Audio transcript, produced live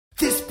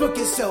book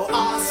is so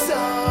awesome.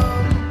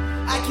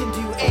 I can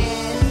do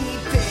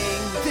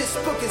anything. This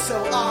book is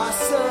so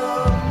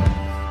awesome.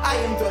 I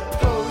am the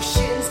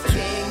potions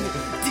king.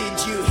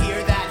 Did you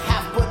hear that,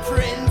 Half-Blood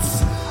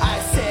Prince? I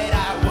said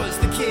I was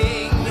the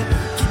king.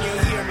 Can you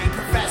hear me,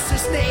 Professor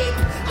Snape?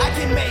 I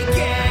can make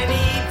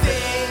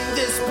anything.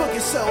 This book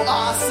is so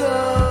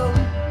awesome.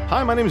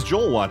 Hi, my name is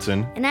Joel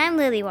Watson. And I'm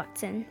Lily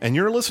Watson. And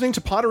you're listening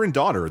to Potter and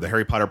Daughter, the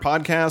Harry Potter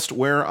podcast,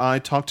 where I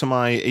talk to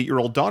my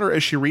 8-year-old daughter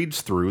as she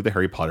reads through the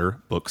Harry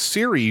Potter book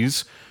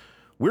series.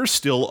 We're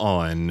still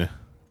on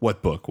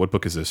what book? What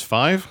book is this?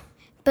 5?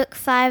 Book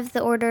 5, The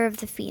Order of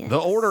the Phoenix. The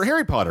Order,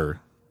 Harry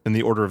Potter and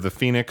the Order of the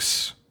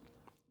Phoenix.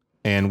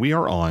 And we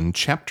are on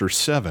chapter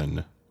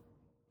 7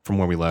 from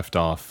where we left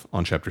off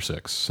on chapter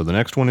 6. So the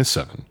next one is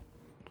 7.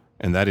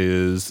 And that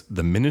is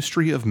the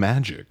Ministry of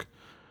Magic.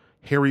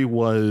 Harry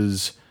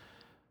was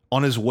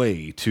on his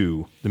way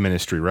to the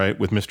ministry, right?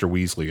 With Mr.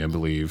 Weasley, I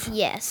believe.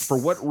 Yes. For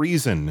what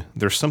reason?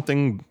 There's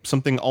something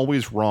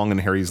always wrong in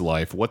Harry's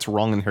life. What's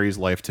wrong in Harry's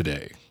life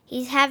today?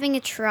 He's having a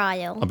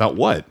trial. About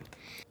what?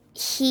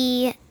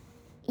 He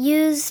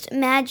used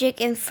magic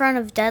in front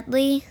of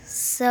Dudley,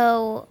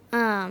 so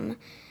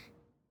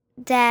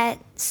that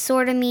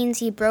sort of means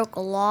he broke a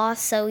law,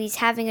 so he's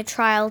having a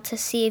trial to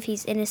see if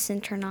he's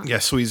innocent or not. Yeah,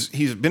 so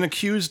he's been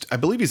accused. I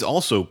believe he's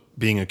also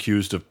being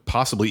accused of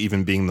possibly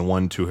even being the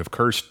one to have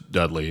cursed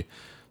Dudley,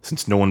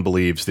 since no one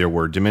believes there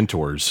were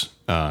Dementors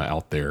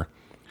out there.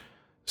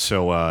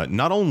 So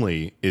not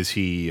only is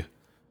he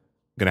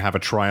going to have a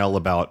trial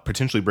about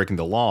potentially breaking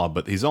the law,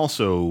 but he's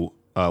also,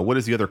 what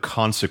is the other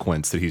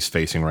consequence that he's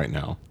facing right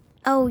now?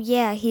 Oh,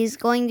 yeah, he's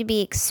going to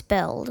be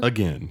expelled.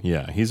 Again,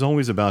 yeah, he's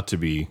always about to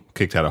be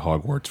kicked out of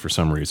Hogwarts for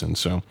some reason.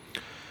 So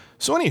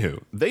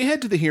anywho, they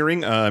head to the hearing.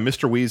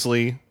 Mr.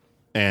 Weasley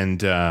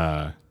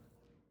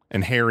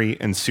and Harry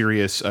and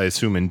Sirius, I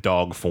assume in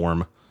dog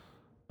form,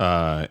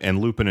 and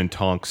Lupin and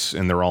Tonks,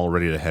 and they're all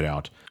ready to head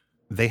out.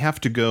 They have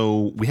to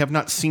go. We have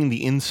not seen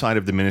the inside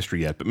of the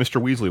ministry yet, but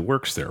Mr. Weasley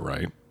works there,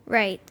 right?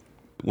 Right.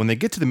 When they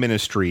get to the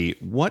ministry,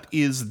 what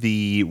is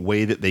the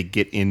way that they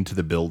get into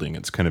the building?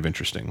 It's kind of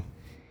interesting.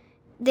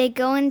 They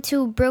go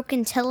into a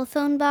broken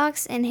telephone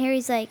box, and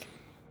Harry's like,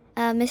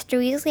 Mr.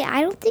 Weasley,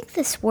 I don't think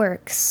this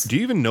works. Do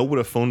you even know what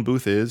a phone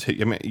booth is? I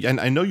mean,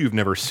 I know you've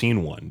never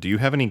seen one. Do you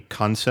have any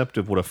concept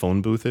of what a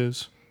phone booth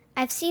is?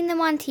 I've seen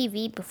them on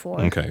TV before.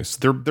 Okay,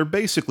 so they've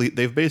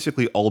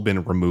basically all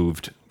been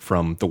removed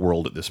from the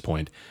world at this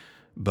point.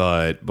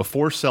 But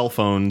before cell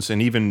phones,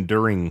 and even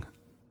during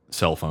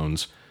cell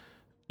phones,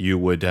 you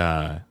would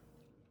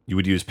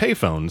use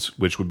payphones,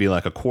 which would be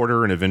like a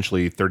quarter and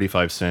eventually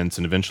 35 cents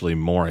and eventually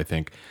more, I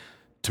think,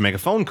 to make a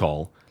phone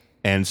call.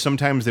 And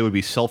sometimes they would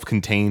be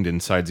self-contained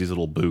inside these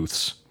little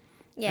booths.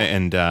 Yeah.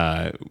 And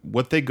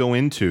what they go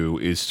into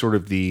is sort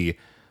of the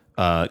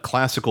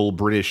classical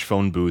British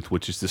phone booth,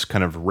 which is this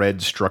kind of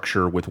red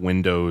structure with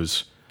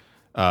windows.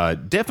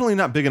 Definitely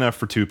not big enough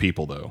for 2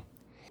 people, though.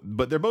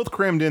 But they're both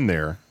crammed in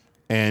there.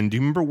 And do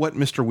you remember what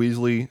Mr.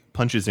 Weasley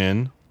punches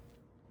in?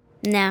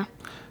 No.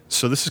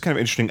 So this is kind of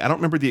interesting. I don't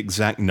remember the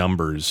exact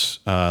numbers.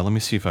 Let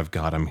me see if I've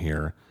got them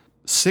here.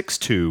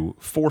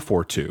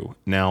 62442.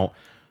 Now,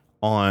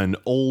 on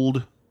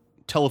old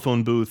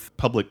telephone booth,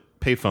 public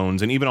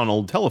payphones, and even on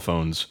old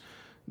telephones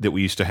that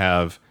we used to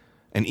have,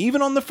 and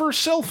even on the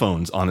first cell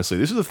phones, honestly,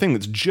 this is a thing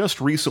that's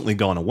just recently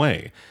gone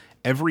away.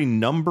 Every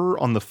number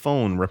on the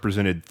phone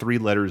represented 3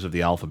 letters of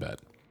the alphabet.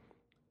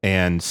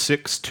 And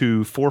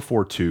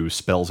 62442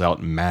 spells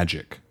out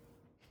magic.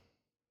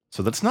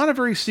 So that's not a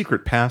very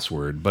secret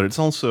password, but it's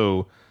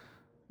also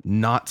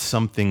not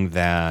something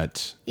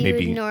that you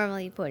would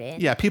normally put in.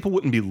 Yeah, people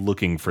wouldn't be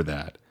looking for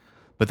that.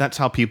 But that's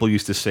how people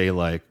used to say,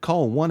 like,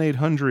 call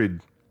 1-800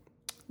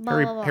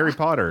 Harry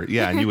Potter.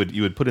 Yeah, and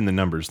you would put in the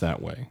numbers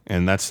that way.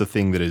 And that's the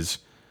thing that is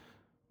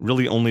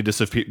really only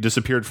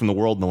disappeared from the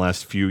world in the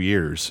last few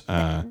years.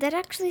 That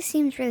actually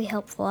seems really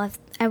helpful.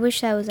 I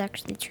wish that was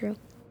actually true.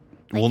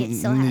 Like, well, it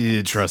still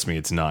happens. Trust me,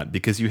 it's not.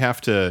 Because you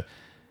have to...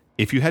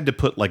 If you had to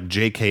put like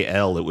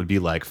JKL, it would be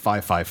like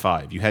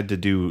 555. You had to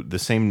do the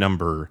same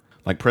number.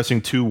 Like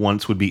pressing 2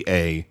 once would be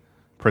A,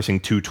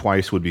 pressing 2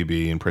 twice would be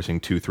B, and pressing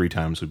 2 3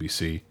 times would be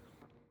C.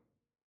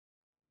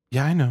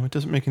 Yeah, I know. It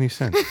doesn't make any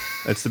sense.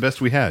 That's the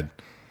best we had.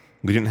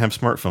 We didn't have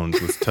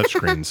smartphones with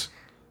touchscreens.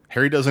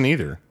 Harry doesn't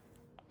either.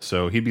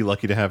 So he'd be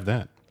lucky to have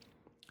that.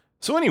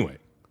 So anyway,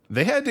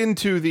 they head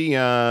into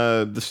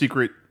the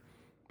secret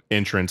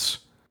entrance.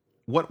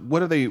 What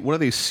do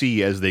they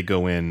see as they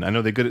go in? I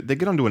know they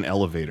get onto an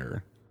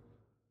elevator.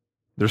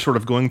 They're sort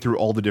of going through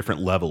all the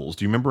different levels.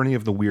 Do you remember any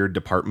of the weird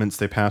departments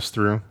they pass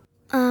through?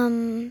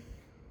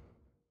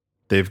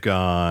 They've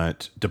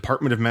got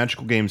Department of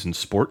Magical Games and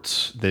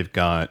Sports. They've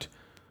got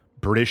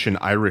British and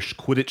Irish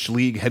Quidditch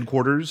League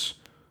headquarters.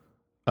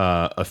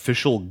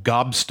 Official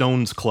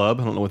Gobstones Club.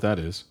 I don't know what that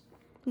is.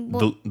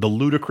 The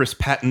Ludicrous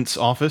Patents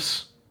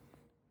Office.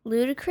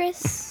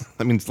 Ludicrous?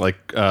 That means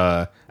like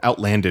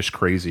outlandish,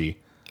 crazy.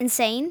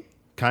 Insane?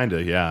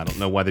 Kinda, yeah. I don't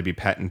know why they'd be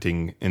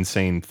patenting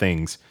insane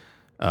things.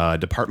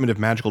 Department of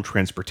Magical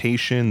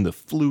Transportation, the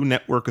Flu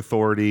Network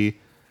Authority,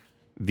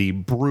 the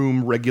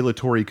broom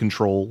regulatory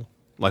control.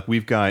 Like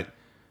we've got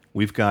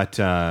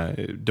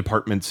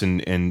departments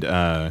and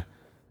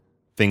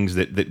things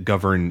that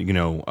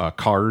govern,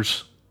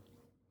 cars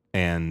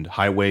and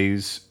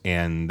highways,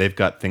 and they've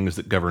got things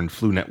that govern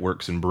flu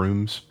networks and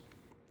brooms.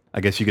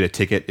 I guess you get a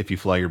ticket if you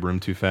fly your broom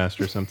too fast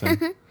or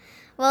something.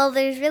 Well,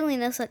 there's really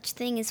no such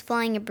thing as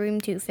flying a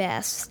broom too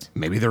fast.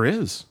 Maybe there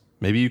is.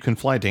 Maybe you can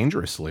fly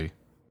dangerously.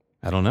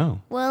 I don't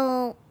know.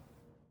 Well,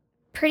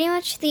 pretty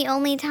much the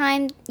only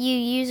time you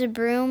use a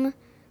broom,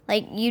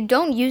 you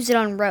don't use it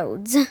on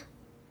roads.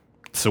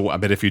 So I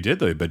bet if you did,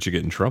 though, I bet you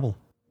get in trouble.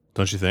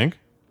 Don't you think?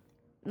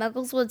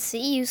 Muggles would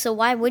see you, so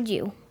why would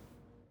you?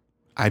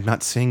 I'm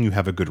not saying you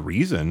have a good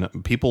reason.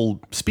 People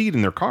speed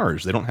in their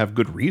cars. They don't have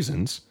good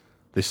reasons.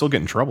 They still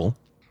get in trouble.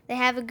 They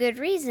have a good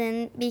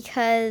reason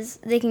because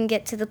they can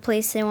get to the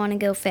place they want to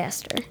go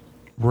faster.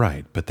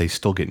 Right, but they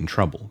still get in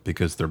trouble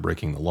because they're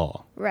breaking the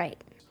law.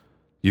 Right.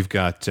 You've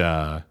got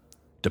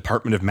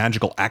Department of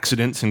Magical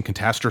Accidents and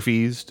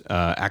Catastrophes,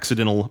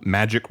 Accidental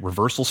Magic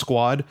Reversal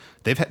Squad.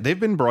 They've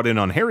been brought in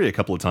on Harry a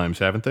couple of times,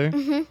 haven't they?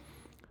 Mm-hmm.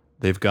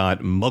 They've got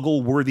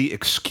Muggle-Worthy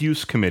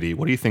Excuse Committee.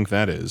 What do you think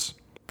that is?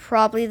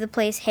 Probably the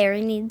place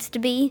Harry needs to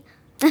be.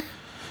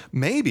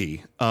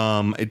 Maybe.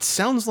 It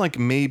sounds like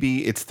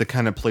maybe it's the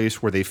kind of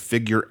place where they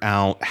figure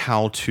out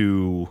how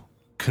to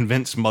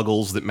convince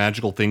Muggles that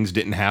magical things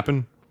didn't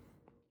happen.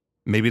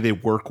 Maybe they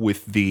work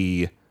with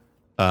the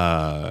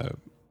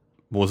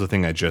what was the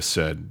thing I just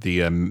said?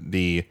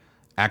 The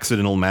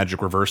Accidental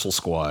Magic Reversal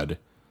Squad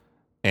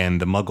and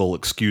the Muggle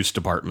Excuse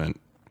Department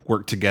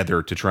work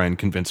together to try and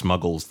convince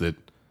Muggles that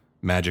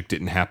magic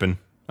didn't happen.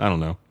 I don't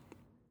know.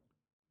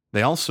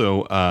 They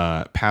also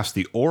passed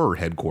the Auror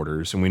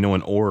headquarters, and we know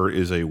an Auror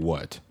is a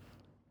what?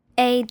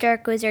 A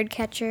dark wizard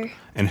catcher.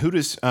 And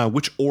which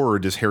Auror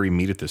does Harry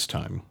meet at this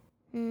time?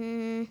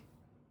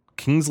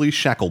 Kingsley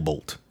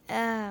Shacklebolt.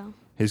 Oh.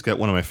 He's got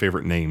one of my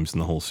favorite names in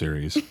the whole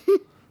series.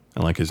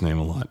 I like his name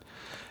a lot.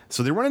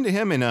 So they run into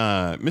him, and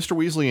Mr.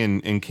 Weasley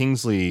and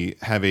Kingsley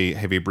have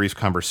a brief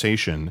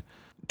conversation.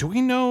 Do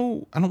we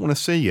know? I don't want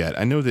to say yet.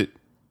 I know that.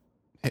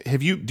 Do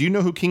you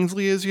know who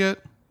Kingsley is yet?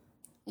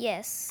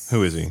 Yes.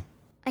 Who is he?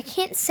 I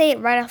can't say it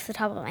right off the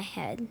top of my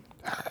head.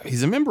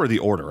 He's a member of the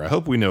Order. I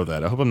hope we know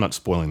that. I hope I'm not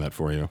spoiling that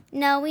for you.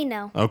 No, we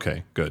know.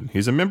 Okay, good.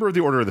 He's a member of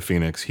the Order of the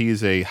Phoenix.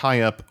 He's a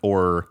high-up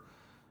or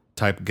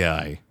type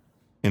guy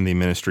in the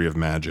Ministry of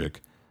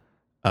Magic.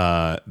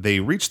 They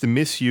reach the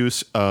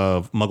misuse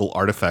of Muggle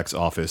Artifacts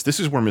office. This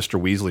is where Mr.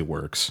 Weasley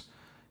works.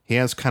 He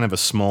has kind of a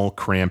small,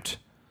 cramped,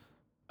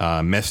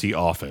 messy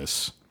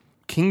office.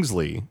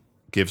 Kingsley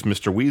gives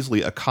Mr.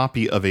 Weasley a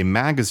copy of a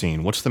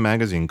magazine. What's the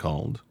magazine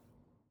called?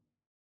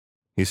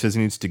 He says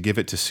he needs to give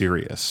it to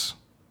Sirius.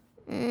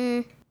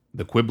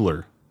 The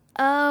Quibbler.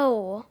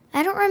 Oh,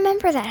 I don't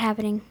remember that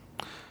happening.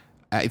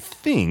 I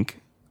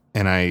think,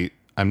 and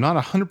I'm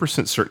not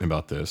 100% certain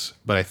about this,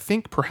 but I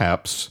think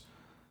perhaps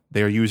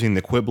they are using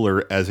the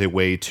Quibbler as a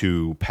way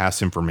to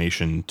pass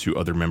information to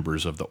other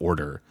members of the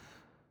Order.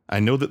 I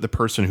know that the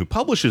person who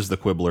publishes the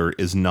Quibbler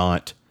is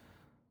not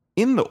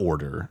in the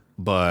Order,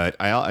 but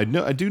I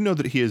do know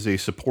that he is a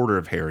supporter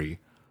of Harry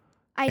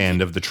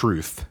and of the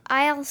truth.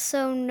 I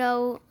also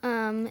know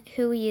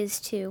who he is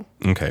too.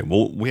 Okay,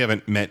 well, we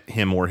haven't met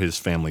him or his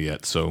family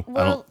yet, so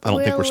I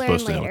don't think we're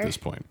supposed to know at this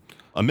point.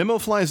 A memo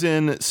flies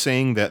in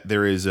saying that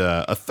there is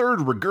a third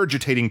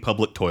regurgitating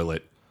public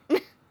toilet.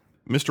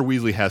 Mr.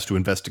 Weasley has to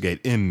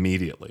investigate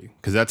immediately,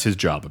 because that's his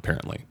job,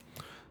 apparently.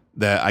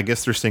 That I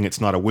guess they're saying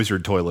it's not a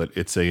wizard toilet,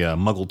 it's a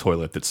muggle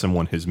toilet that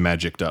someone has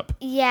magicked up.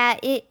 Yeah,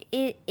 it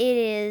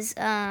is,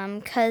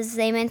 because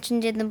they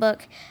mentioned in the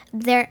book,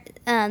 they're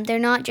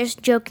not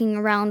just joking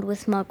around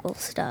with muggle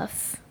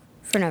stuff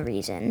for no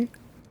reason.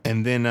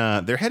 And then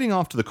they're heading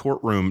off to the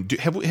courtroom.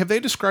 Have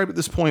they described at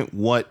this point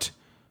what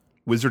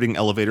wizarding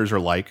elevators are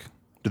like?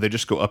 Do they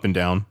just go up and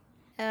down?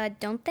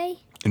 Don't they?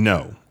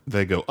 No.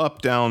 They go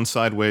up, down,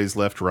 sideways,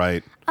 left,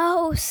 right.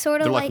 Oh,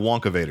 sort of They're like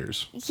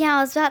Wonkavators. Yeah,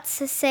 I was about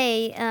to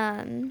say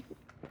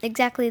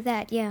exactly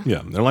that, yeah.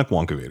 Yeah, they're like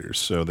Wonkavators,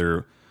 so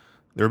they're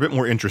a bit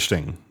more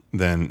interesting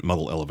than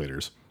Muggle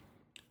elevators.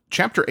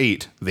 Chapter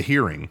 8, The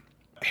Hearing.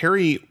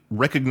 Harry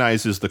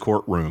recognizes the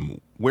courtroom.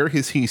 Where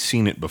has he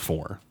seen it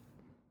before?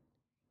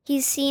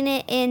 He's seen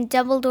it in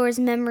Dumbledore's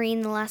memory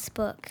in the last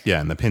book. Yeah,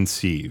 in the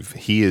Pensieve.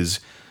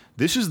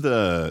 This is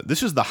the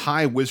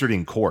High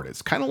Wizarding Court.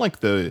 It's kind of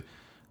like the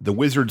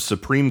Wizard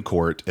Supreme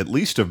Court, at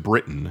least of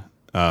Britain.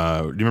 Do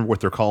you remember what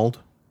they're called?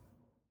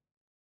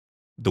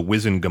 The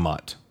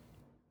Wizengamot.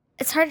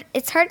 It's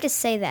hard to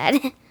say that.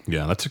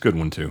 Yeah, that's a good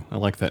one too. I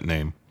like that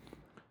name.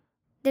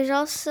 There's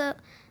also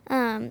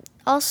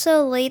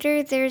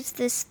later there's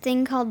this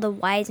thing called the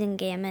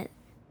Wizengamot.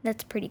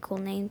 That's a pretty cool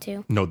name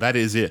too. No, that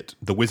is it.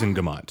 The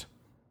Wizengamot.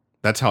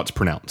 That's how it's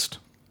pronounced.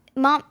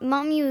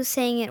 Mommy was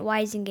saying it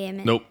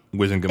Wizengamot. Nope,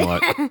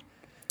 Wizengamot.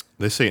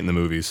 They say it in the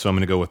movies, so I'm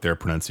going to go with their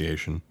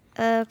pronunciation.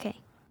 Okay.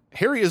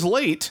 Harry is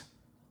late,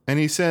 and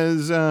he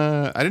says,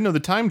 I didn't know the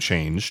time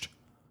changed.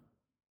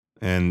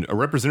 And a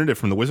representative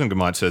from the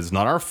Wizengamot says, it's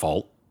not our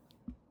fault.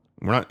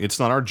 It's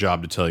not our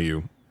job to tell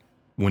you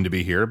one to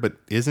be here, but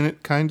isn't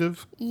it kind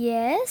of?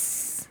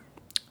 Yes.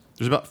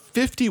 There's about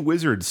 50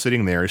 wizards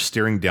sitting there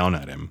staring down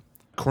at him.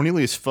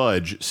 Cornelius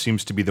Fudge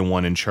seems to be the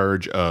one in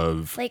charge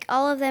of... Like,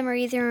 all of them are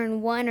either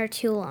in 1 or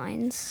 2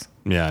 lines.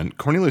 Yeah, and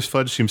Cornelius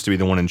Fudge seems to be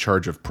the one in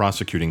charge of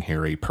prosecuting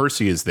Harry.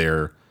 Percy is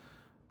there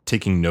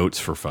taking notes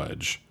for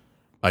Fudge.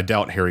 I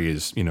doubt Harry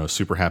is,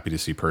 super happy to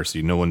see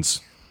Percy. No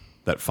one's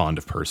that fond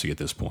of Percy at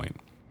this point.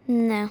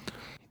 No.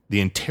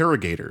 The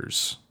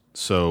interrogators.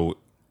 So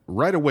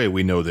right away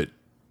we know that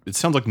it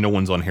sounds like no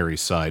one's on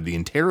Harry's side. The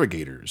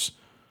interrogators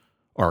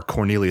are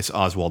Cornelius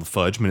Oswald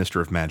Fudge,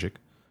 Minister of Magic,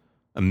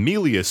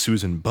 Amelia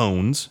Susan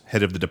Bones,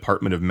 head of the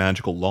Department of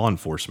Magical Law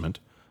Enforcement.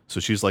 So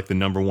she's like the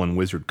number 1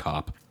 wizard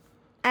cop.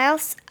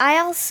 I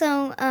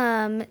also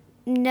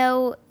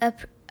know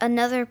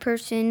another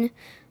person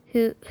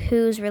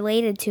who's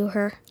related to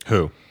her.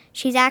 Who?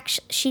 She's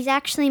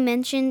actually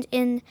mentioned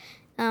in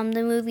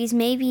the movies,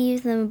 maybe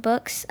even the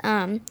books.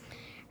 Her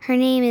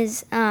name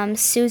is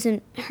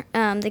Susan.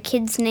 The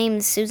kid's name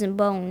is Susan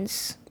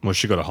Bones. Will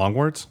she go to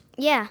Hogwarts?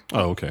 Yeah.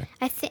 Oh, okay.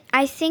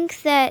 I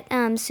think that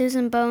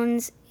Susan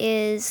Bones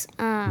is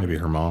maybe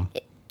her mom.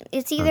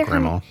 It's either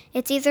grandma.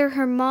 It's either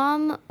her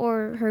mom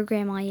or her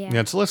grandma. Yeah.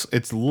 Yeah,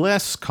 it's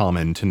less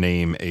common to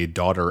name a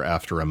daughter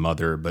after a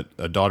mother, but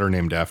a daughter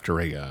named after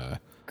a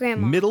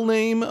grandma. Middle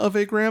name of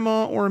a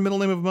grandma or a middle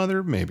name of a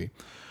mother, maybe.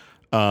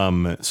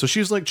 So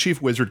she's like chief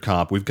wizard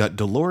cop. We've got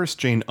Dolores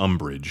Jane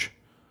Umbridge,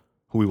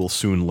 who we will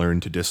soon learn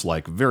to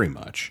dislike very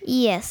much.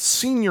 Yes.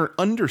 Senior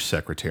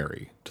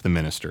undersecretary to the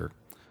minister,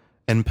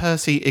 and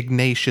Percy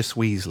Ignatius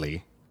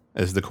Weasley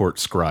as the court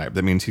scribe.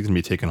 That means he's going to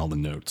be taking all the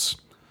notes.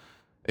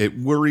 It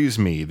worries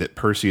me that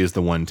Percy is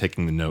the one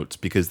taking the notes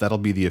because that'll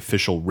be the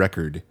official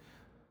record.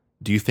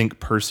 Do you think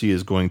Percy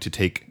is going to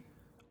take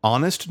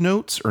honest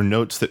notes or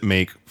notes that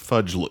make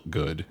Fudge look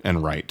good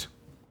and right?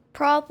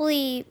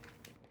 Probably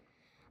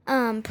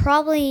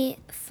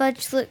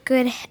Fudge look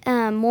good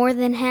more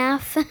than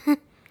half.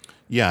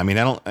 Yeah, I mean,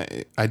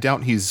 I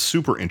doubt he's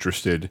super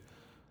interested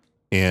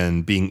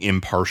in being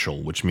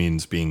impartial, which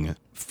means being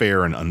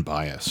fair and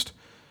unbiased.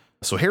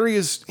 So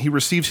he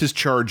receives his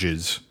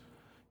charges.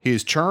 He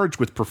is charged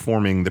with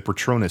performing the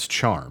Patronus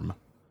charm.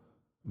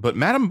 But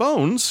Madame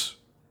Bones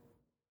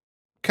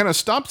kind of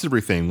stops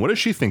everything. What does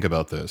she think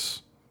about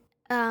this?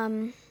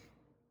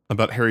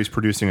 About Harry's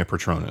producing a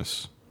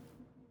Patronus?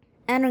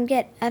 I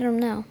don't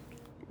know.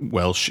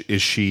 Well,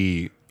 is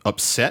she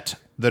upset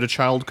that a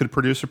child could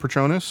produce a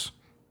Patronus?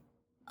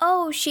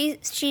 Oh,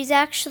 she's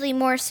actually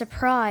more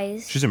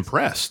surprised. She's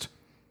impressed.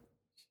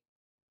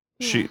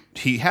 Yeah.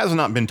 He has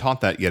not been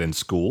taught that yet in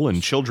school,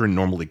 and children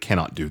normally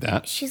cannot do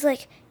that. She's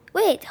like,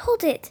 wait,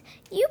 hold it.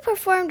 You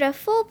performed a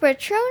full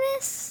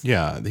Patronus?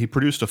 Yeah, he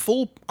produced a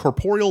full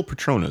corporeal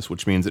Patronus,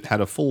 which means it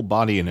had a full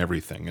body and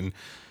everything. And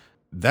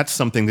that's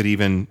something that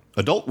even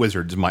adult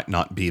wizards might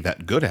not be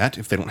that good at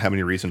if they don't have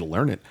any reason to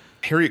learn it.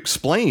 Harry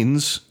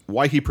explains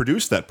why he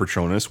produced that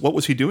Patronus. What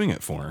was he doing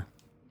it for?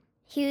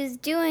 He was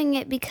doing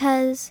it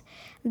because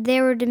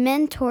there were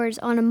Dementors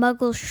on a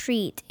Muggle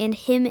street, and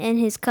him and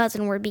his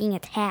cousin were being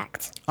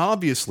attacked.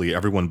 Obviously,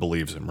 everyone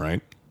believes him,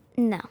 right?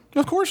 No.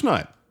 Of course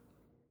not.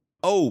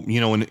 Oh,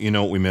 you know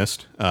what we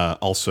missed?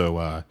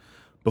 Also,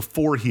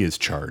 before he is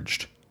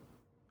charged,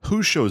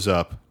 who shows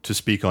up to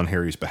speak on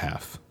Harry's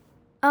behalf?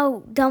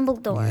 Oh,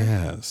 Dumbledore.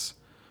 Yes.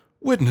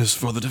 Witness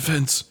for the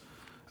defense,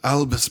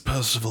 Albus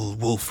Percival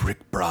Wulfric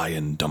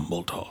Brian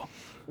Dumbledore.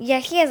 Yeah,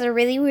 he has a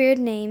really weird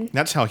name.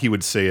 That's how he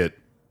would say it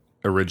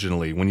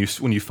originally. When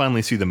you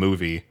finally see the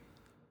movie,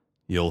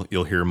 you'll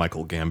hear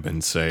Michael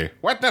Gambon say,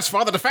 "Witness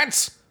for the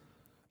defense,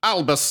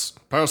 Albus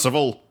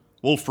Percival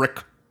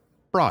Wulfric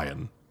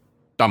Brian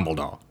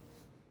Dumbledore."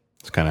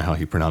 That's kind of how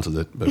he pronounces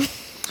it. But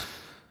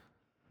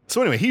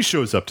so anyway, he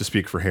shows up to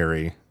speak for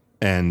Harry,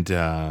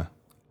 and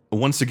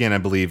once again, I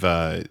believe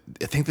I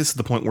think this is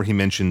the point where he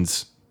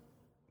mentions,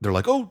 they're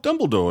like, "Oh,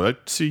 Dumbledore, I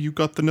see you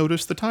got the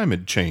notice the time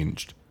had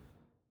changed."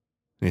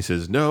 And he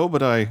says, "No,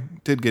 but I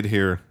did get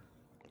here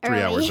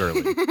 3 hours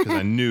early because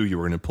I knew you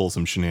were going to pull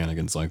some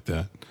shenanigans like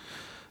that."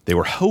 They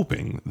were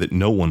hoping that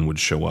no one would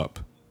show up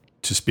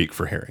to speak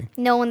for Harry.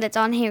 No one that's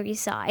on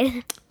Harry's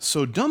side.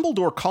 So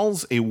Dumbledore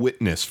calls a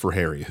witness for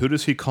Harry. Who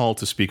does he call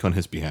to speak on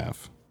his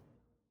behalf?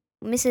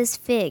 Mrs.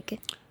 Fig.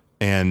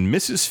 And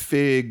Mrs.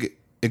 Fig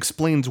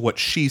explains what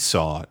she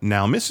saw.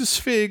 Now, Mrs.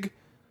 Fig,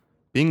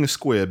 being a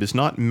squib, is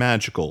not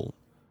magical.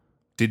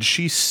 Did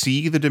she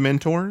see the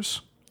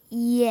Dementors?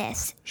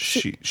 Yes.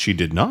 She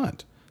did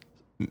not.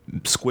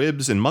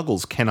 Squibs and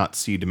muggles cannot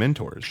see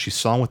Dementors. She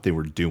saw what they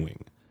were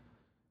doing.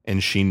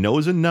 And she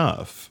knows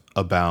enough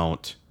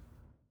about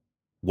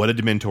what a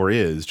Dementor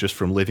is just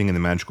from living in the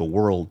magical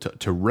world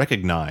to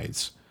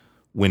recognize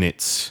when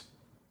it's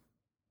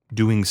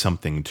doing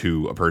something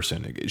to a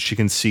person. She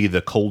can see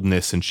the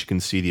coldness and she can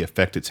see the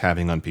effect it's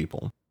having on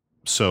people.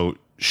 So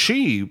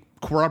she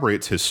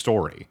corroborates his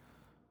story,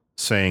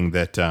 saying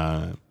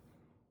that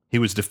he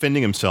was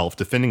defending himself,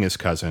 defending his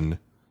cousin,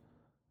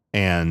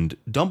 and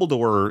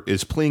Dumbledore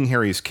is pleading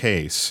Harry's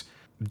case.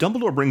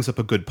 Dumbledore brings up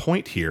a good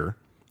point here,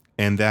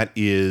 and that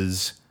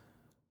is,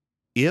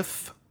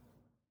 if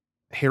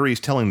Harry's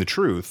telling the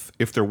truth.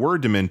 If there were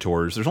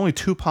Dementors, there's only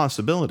two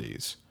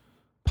possibilities.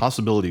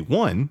 Possibility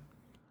one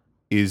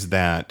is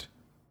that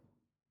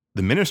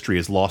the Ministry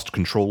has lost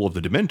control of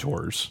the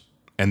Dementors,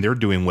 and they're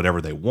doing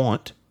whatever they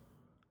want.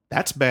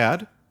 That's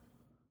bad.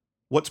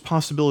 What's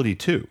possibility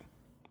two?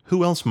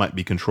 Who else might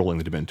be controlling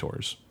the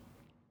Dementors?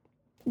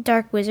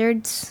 Dark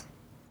wizards.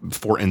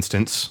 For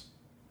instance,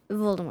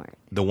 Voldemort.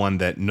 the one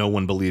that no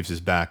one believes is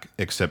back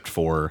except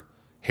for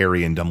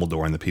Harry and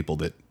Dumbledore and the people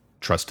that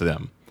trust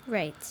them.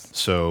 Right.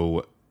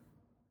 So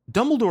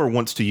Dumbledore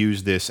wants to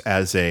use this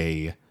as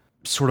a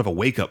sort of a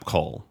wake-up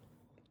call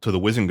to the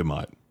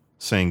Wizengamot,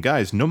 saying,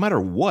 guys, no matter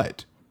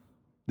what,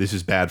 this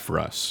is bad for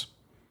us.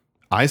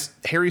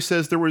 Harry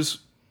says there was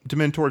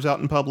Dementors out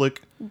in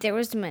public. There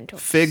was Dementors.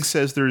 Fig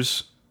says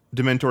there's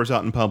Dementors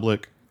out in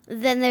public.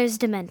 Then there's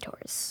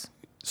Dementors.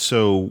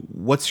 So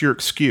what's your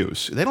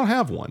excuse? They don't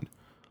have one.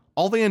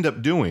 All they end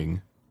up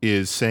doing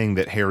is saying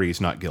that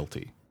Harry's not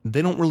guilty.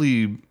 They don't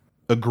really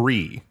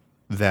agree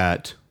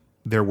that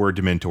there were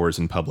Dementors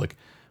in public.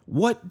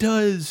 What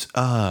does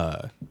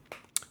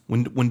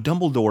when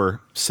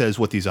Dumbledore says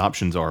what these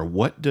options are,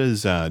 what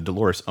does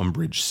Dolores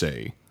Umbridge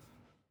say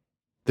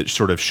that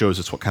sort of shows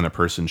us what kind of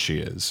person she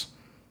is?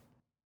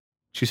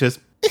 She says,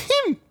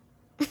 "Ahem."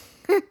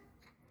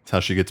 That's how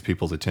she gets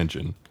people's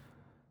attention.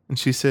 And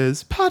she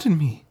says, "Pardon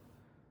me,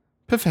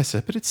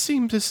 Professor, but it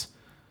seems as...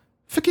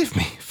 Forgive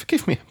me,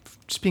 I'm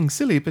just being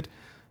silly, but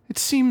it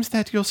seems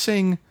that you're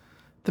saying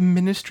the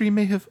Ministry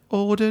may have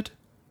ordered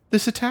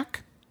this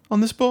attack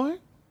on this boy?"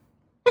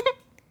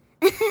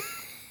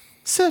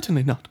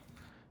 "Certainly not."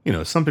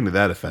 Something to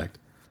that effect.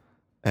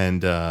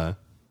 And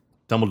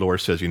Dumbledore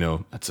says,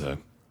 "That's a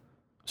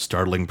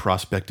startling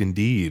prospect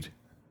indeed,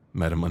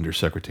 Madam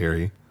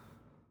Undersecretary."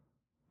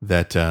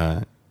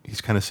 That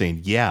he's kind of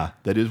saying, yeah,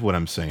 that is what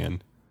I'm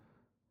saying.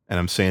 And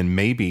I'm saying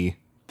maybe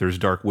there's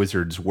dark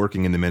wizards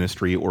working in the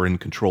Ministry or in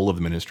control of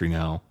the Ministry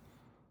now.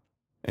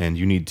 And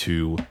you need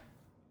to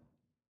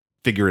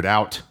figure it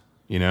out,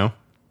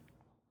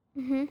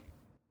 Mm-hmm.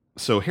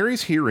 So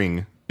Harry's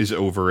hearing is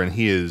over and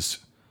he is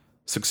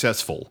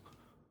successful.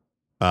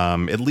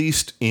 At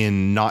least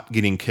in not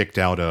getting kicked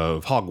out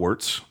of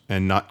Hogwarts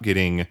and not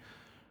getting...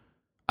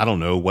 I don't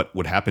know what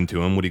would happen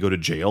to him. Would he go to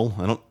jail?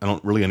 I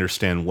don't really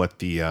understand what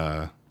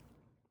the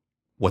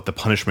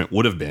punishment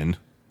would have been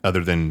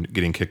other than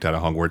getting kicked out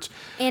of Hogwarts.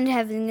 And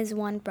having his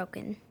wand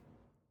broken.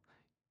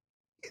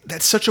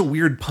 That's such a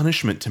weird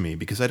punishment to me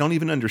because I don't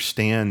even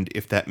understand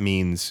if that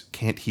means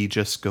can't he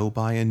just go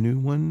buy a new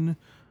one?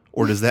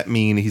 Or does that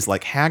mean he's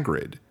like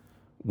Hagrid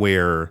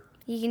where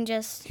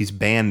he's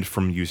banned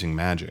from using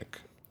magic?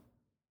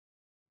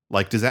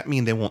 Like, does that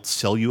mean they won't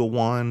sell you a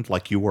wand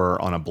like you were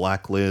on a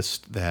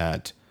blacklist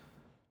that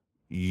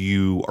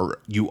you'd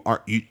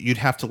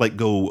have to like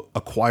go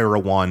acquire a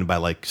wand by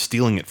like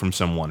stealing it from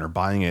someone or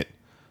buying it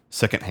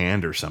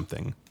secondhand or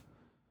something?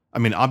 I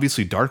mean,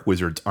 obviously dark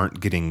wizards aren't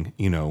getting,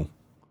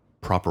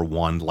 proper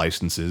wand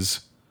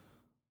licenses.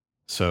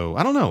 So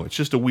I don't know. It's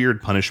just a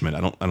weird punishment.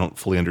 I don't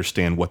fully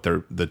understand what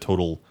the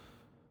total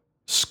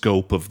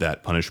scope of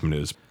that punishment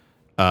is.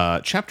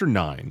 Chapter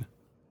 9,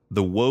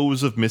 The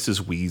Woes of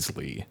Mrs.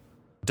 Weasley.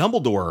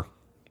 Dumbledore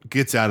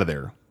gets out of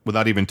there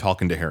without even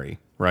talking to Harry,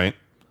 right?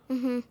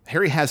 Mm-hmm.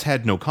 Harry has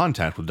had no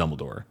contact with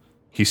Dumbledore.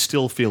 He's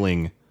still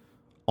feeling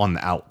on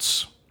the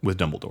outs with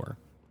Dumbledore.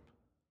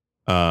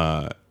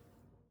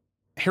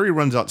 Harry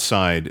runs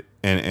outside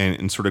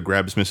and sort of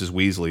grabs Mr.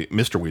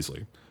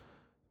 Weasley.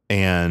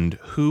 And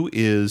who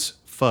is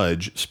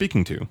Fudge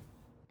speaking to?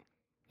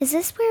 Is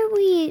this where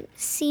we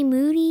see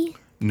Moody?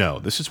 No,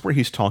 this is where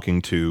he's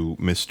talking to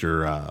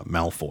Mr.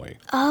 Malfoy.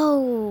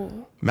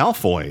 Oh.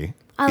 Malfoy.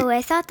 Oh,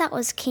 I thought that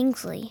was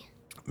Kingsley.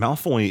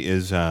 Malfoy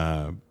is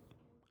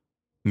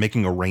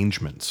making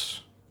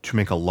arrangements to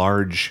make a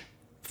large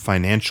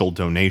financial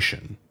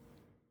donation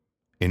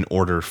in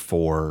order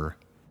for,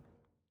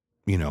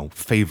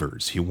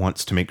 favors. He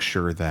wants to make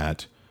sure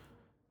that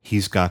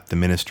he's got the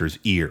minister's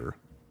ear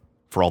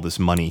for all this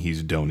money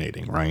he's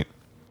donating, right?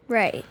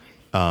 Right.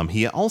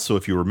 He also,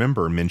 if you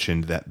remember,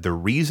 mentioned that the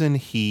reason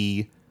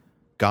he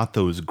got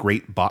those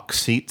great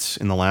box seats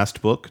in the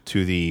last book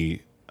to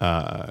the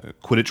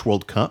Quidditch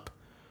World Cup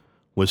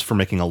was for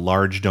making a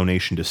large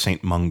donation to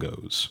St.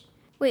 Mungo's.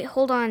 Wait,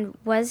 hold on.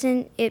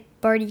 Wasn't it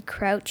Barty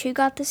Crouch who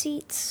got the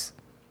seats?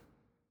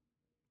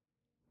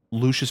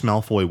 Lucius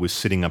Malfoy was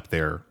sitting up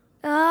there.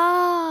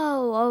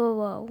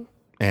 Oh.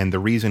 And the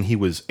reason he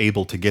was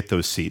able to get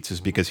those seats is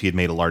because he had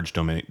made a large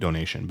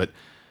donation. But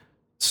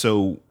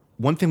so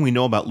one thing we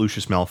know about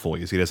Lucius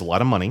Malfoy is he has a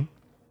lot of money,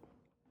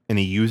 and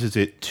he uses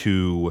it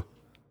to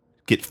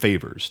get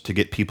favors, to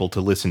get people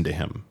to listen to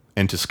him,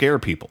 and to scare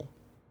people.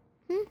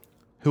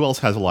 Who else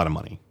has a lot of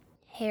money?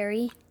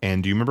 Harry.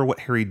 And do you remember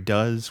what Harry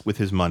does with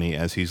his money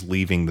as he's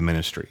leaving the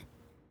ministry?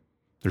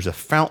 There's a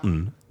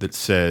fountain that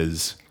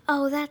says...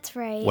 Oh, that's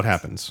right. What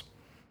happens?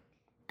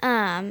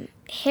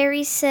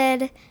 Harry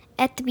said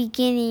at the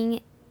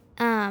beginning,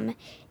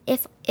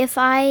 if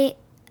I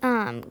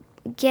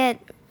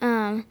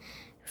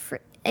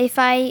if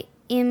I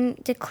am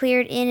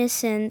declared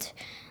innocent,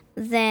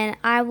 then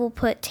I will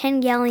put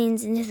 10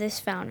 galleons into this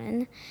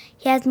fountain.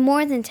 He has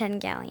more than 10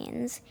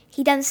 galleons.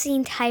 He dumps the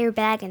entire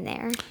bag in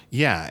there.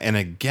 Yeah, and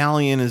a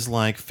galleon is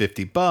like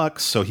 $50,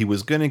 so he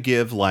was going to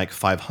give like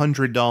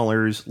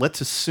 $500.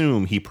 Let's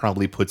assume he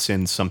probably puts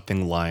in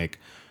something like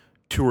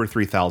 $2,000 or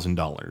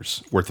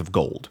 $3,000 worth of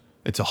gold.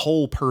 It's a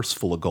whole purse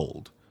full of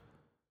gold.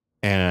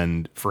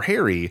 And for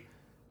Harry,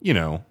 you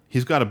know,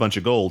 he's got a bunch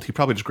of gold. He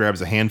probably just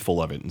grabs a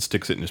handful of it and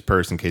sticks it in his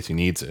purse in case he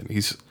needs it.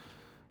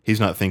 He's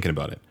not thinking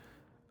about it.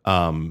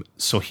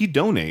 So he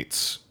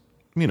donates,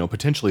 you know,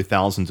 potentially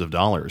thousands of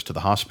dollars to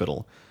the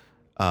hospital.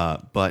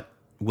 But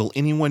will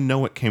anyone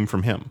know it came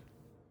from him?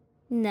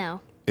 No.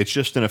 It's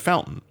just in a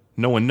fountain.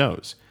 No one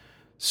knows.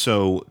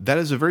 So that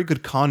is a very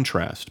good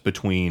contrast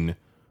between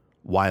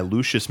why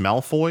Lucius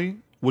Malfoy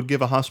would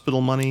give a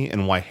hospital money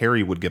and why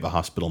Harry would give a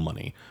hospital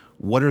money.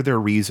 What are their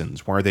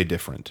reasons? Why are they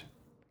different?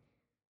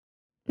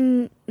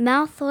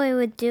 Malfoy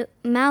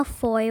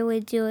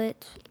would do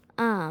it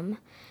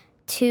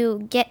to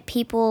get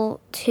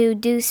people to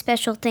do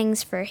special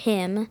things for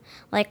him,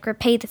 like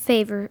repay the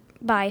favor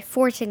by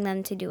forcing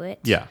them to do it.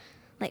 Yeah.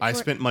 Like I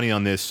spent money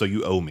on this, so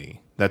you owe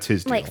me. That's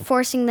his deal. Like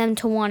forcing them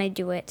to want to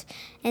do it.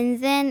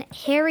 And then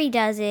Harry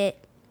does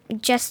it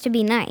just to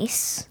be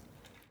nice.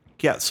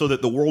 Yeah, so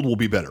that the world will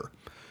be better.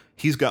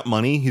 He's got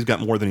money. He's got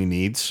more than he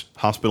needs.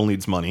 Hospital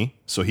needs money,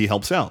 so he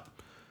helps out.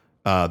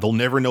 They'll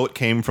never know it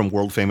came from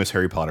world-famous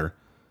Harry Potter,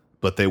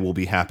 but they will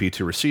be happy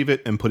to receive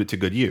it and put it to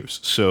good use.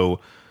 So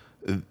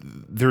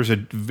there's a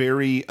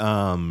very,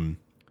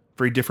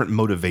 very different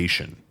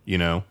motivation, you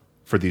know,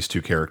 for these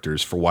two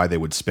characters for why they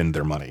would spend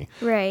their money.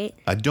 Right.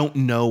 I don't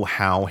know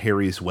how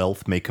Harry's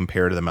wealth may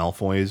compare to the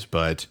Malfoys,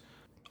 but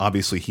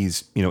obviously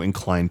he's, you know,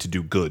 inclined to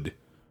do good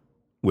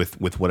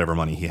with whatever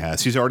money he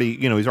has. He's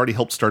already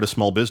helped start a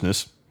small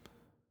business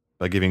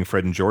by giving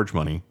Fred and George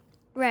money.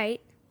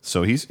 Right.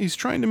 So he's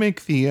trying to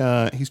make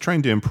he's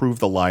trying to improve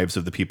the lives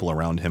of the people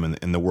around him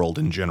and the world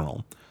in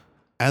general.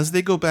 As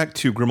they go back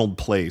to Grimmauld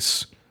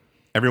Place,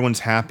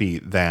 everyone's happy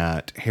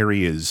that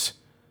Harry is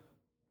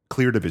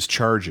cleared of his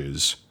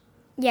charges.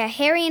 Yeah,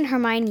 Harry and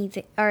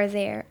Hermione are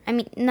there.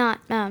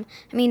 Ron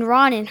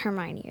and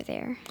Hermione are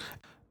there.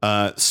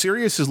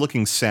 Sirius is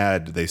looking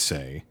sad, they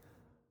say,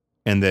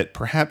 and that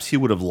perhaps he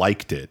would have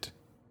liked it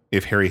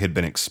if Harry had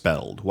been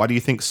expelled. Why do you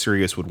think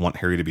Sirius would want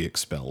Harry to be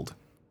expelled?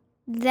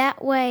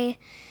 That way,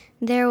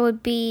 there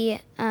would be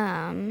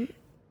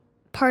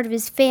part of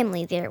his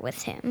family there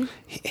with him.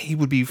 He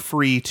would be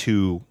free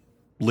to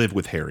live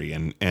with Harry,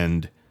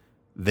 and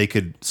they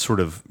could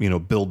sort of, you know,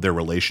 build their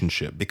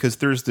relationship, because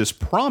there's this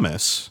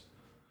promise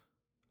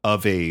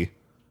of a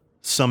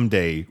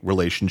someday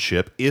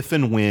relationship if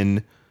and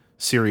when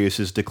Sirius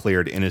is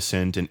declared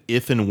innocent, and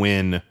if and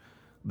when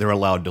they're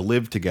allowed to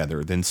live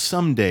together, then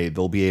someday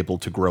they'll be able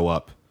to grow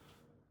up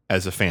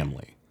as a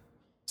family.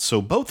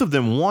 So both of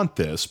them want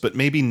this, but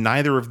maybe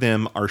neither of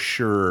them are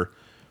sure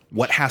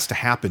what has to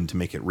happen to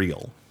make it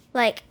real.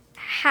 Like,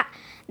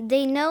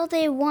 they know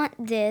they want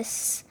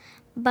this,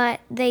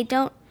 but they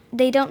don't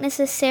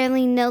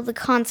necessarily know the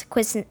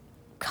consequences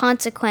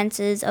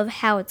of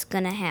how it's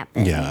going to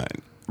happen. Yeah.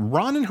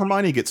 Ron and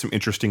Hermione get some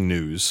interesting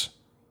news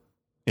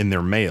in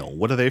their mail.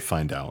 What do they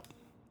find out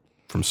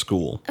from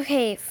school?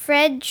 Okay,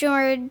 Fred,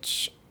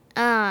 George,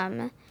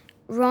 Ron,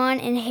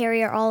 and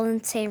Harry are all in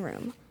the same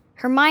room.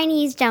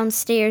 Hermione's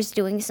downstairs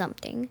doing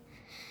something.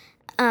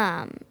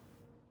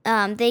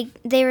 They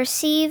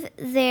receive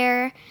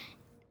their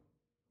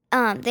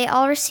they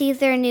all receive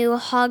their new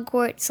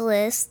Hogwarts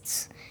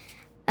lists.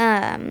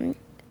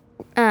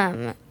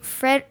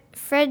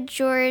 Fred,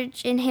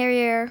 George, and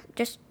Harry are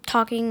just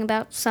talking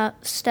about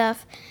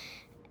stuff,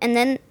 and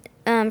then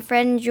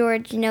Fred and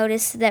George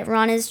notice that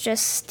Ron is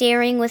just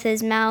staring with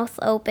his mouth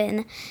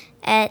open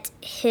at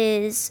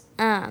his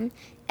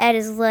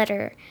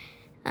letter.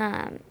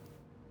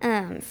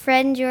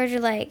 Fred and George are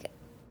like,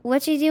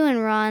 "What you doing,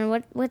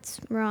 Ron? What's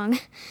wrong?"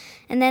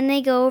 And then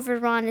they go over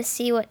to Ron to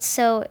see what's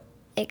so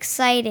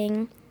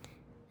exciting.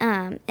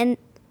 And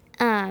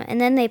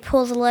then they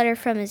pull the letter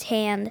from his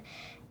hand,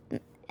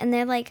 and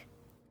they're like,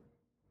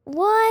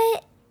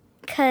 "What?"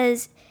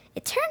 Because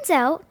it turns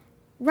out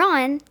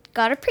Ron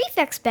got a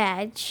prefect's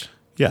badge.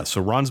 Yeah,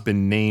 so Ron's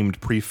been named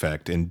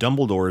prefect, and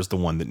Dumbledore is the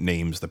one that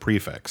names the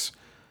prefects.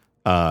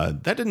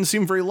 That didn't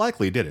seem very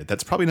likely, did it?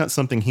 That's probably not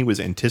something he was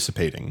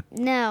anticipating.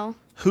 No.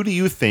 Who do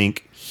you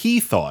think he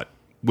thought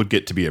would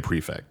get to be a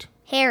prefect?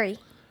 Harry.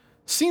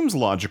 Seems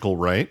logical,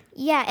 right?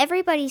 Yeah,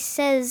 everybody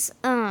says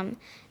that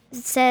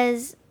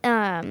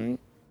I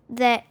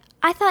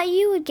thought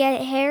you would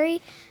get it,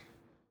 Harry.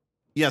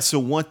 Yeah,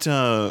 so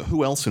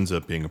who else ends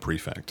up being a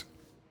prefect?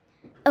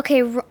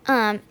 Okay,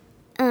 they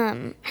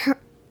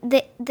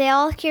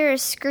all hear a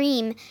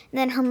scream, and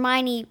then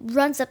Hermione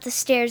runs up the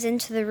stairs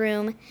into the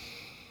room,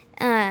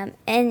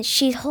 and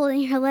she's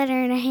holding her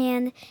letter in her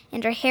hand,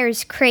 and her hair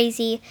is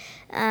crazy,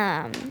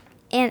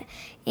 Hermione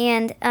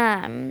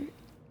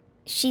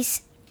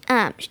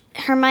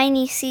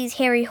sees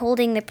Harry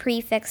holding the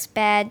prefect's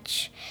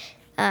badge,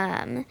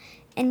 and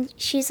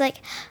she's like,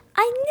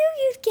 I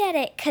knew you'd get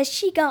it, because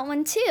she got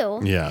one too.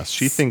 Yeah,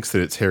 she thinks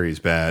that it's Harry's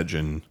badge,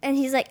 and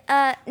he's like,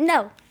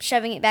 no,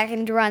 shoving it back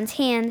into Ron's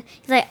hand.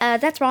 He's like,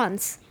 that's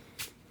Ron's.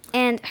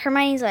 And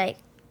Hermione's like,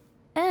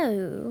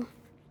 oh.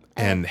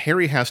 And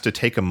Harry has to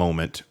take a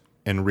moment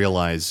and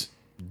realize,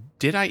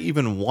 did I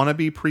even want to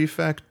be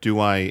prefect?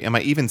 Am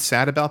I even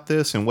sad about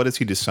this? And what does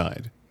he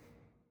decide?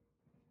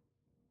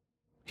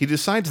 He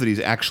decides that he's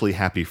actually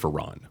happy for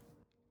Ron.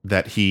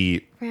 That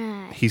he's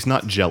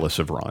not jealous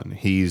of Ron.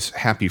 He's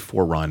happy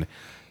for Ron.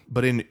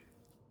 But in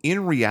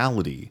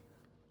reality,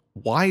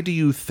 why do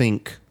you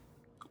think,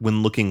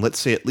 when looking, let's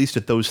say, at least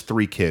at those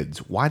three kids,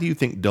 why do you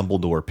think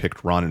Dumbledore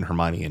picked Ron and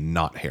Hermione and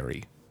not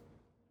Harry?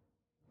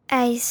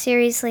 I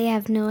seriously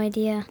have no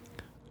idea.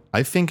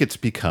 I think it's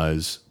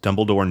because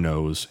Dumbledore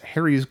knows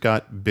Harry's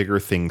got bigger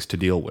things to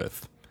deal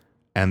with,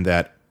 and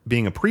that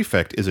being a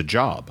prefect is a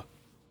job.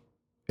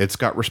 It's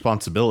got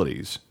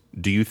responsibilities.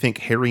 Do you think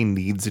Harry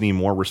needs any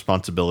more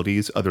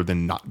responsibilities other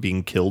than not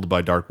being killed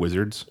by dark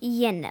wizards?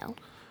 Yeah, no.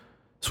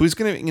 So he's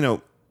going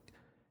to,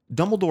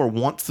 Dumbledore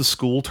wants the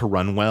school to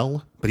run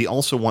well, but he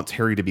also wants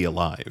Harry to be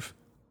alive.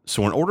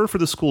 So in order for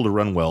the school to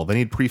run well, they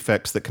need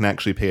prefects that can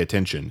actually pay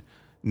attention.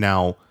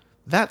 Now,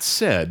 that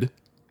said,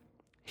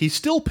 he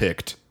still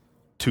picked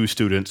two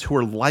students who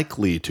are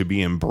likely to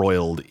be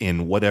embroiled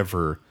in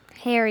whatever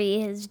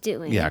Harry is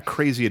doing. Yeah,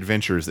 crazy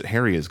adventures that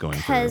Harry is going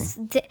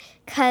through.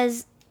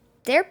 Because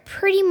they're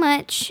pretty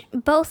much,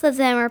 both of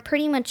them are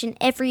pretty much in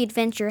every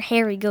adventure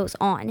Harry goes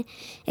on,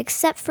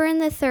 except for in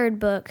the third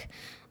book,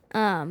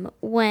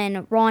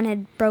 when Ron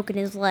had broken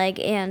his leg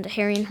and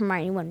Harry and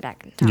Hermione went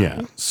back in time.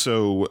 Yeah,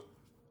 so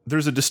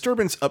there's a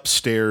disturbance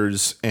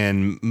upstairs,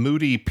 and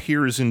Moody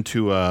peers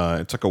into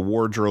it's like a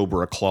wardrobe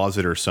or a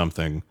closet or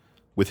something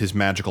with his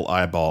magical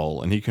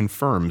eyeball, and he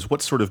confirms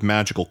what sort of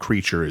magical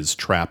creature is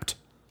trapped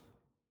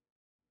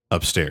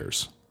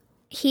upstairs.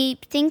 He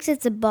thinks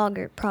it's a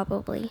boggart,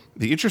 probably.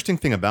 The interesting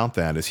thing about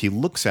that is he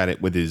looks at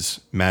it with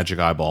his magic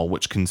eyeball,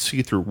 which can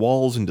see through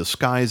walls and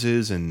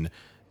disguises and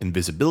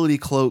invisibility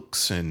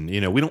cloaks, and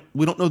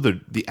we don't know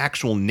the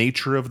actual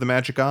nature of the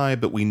magic eye,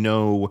 but we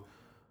know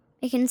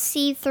it can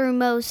see through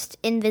most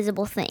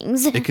invisible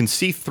things. It can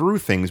see through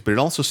things, but it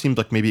also seems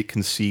like maybe it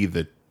can see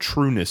the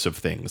trueness of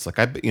things. Like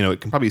it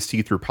can probably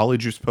see through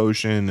Polyjuice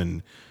Potion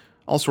and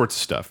all sorts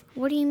of stuff.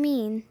 What do you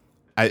mean?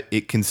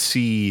 It can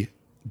see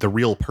the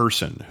real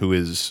person who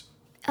is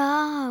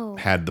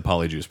had the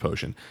Polyjuice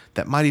Potion.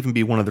 That might even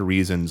be one of the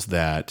reasons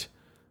that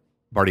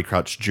Barty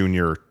Crouch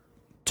Jr.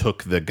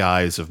 took the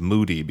guise of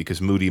Moody,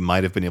 because Moody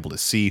might have been able to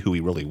see who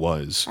he really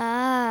was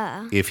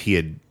if he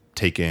had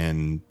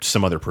taken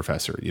some other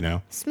professor,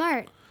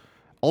 Smart.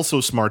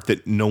 Also smart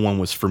that no one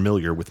was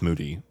familiar with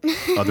Moody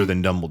other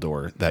than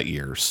Dumbledore that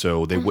year,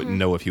 so they wouldn't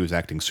know if he was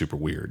acting super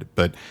weird.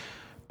 But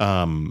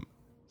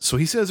so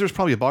he says there's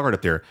probably a boggart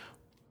up there.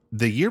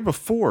 The year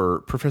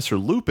before, Professor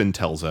Lupin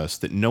tells us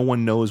that no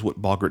one knows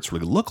what boggarts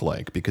really look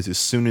like, because as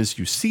soon as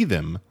you see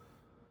them,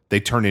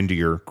 they turn into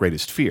your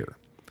greatest fear.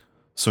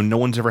 So no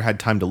one's ever had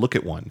time to look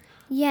at one.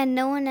 Yeah,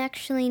 no one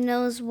actually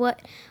knows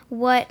what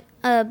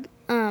a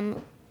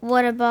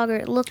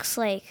boggart looks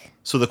like.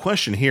 So the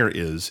question here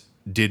is,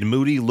 did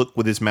Moody look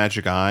with his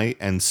magic eye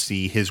and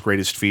see his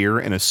greatest fear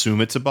and assume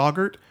it's a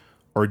boggart?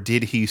 Or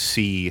did he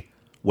see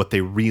what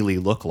they really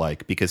look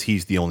like because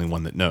he's the only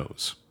one that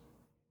knows?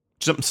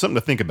 Something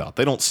to think about.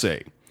 They don't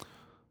say.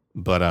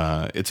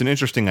 But it's an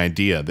interesting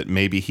idea that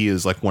maybe he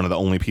is like one of the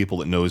only people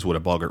that knows what a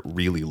boggart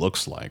really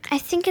looks like. I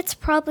think it's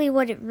probably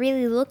what it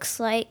really looks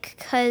like,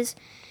 because,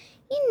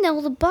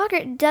 the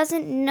boggart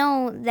doesn't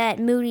know that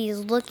Moody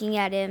is looking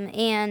at him.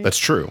 And that's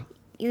true.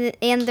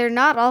 And they're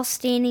not all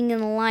standing in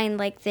a line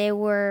like they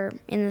were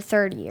in the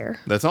third year.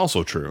 That's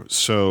also true.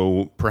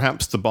 So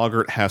perhaps the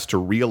boggart has to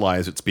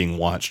realize it's being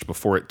watched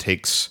before it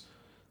takes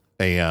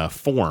a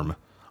form.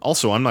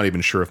 Also, I'm not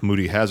even sure if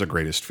Moody has a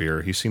greatest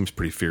fear. He seems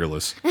pretty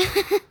fearless.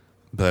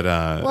 But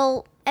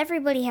well,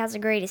 everybody has a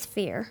greatest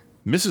fear.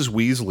 Mrs.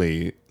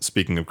 Weasley,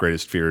 speaking of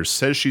greatest fears,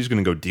 says she's going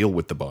to go deal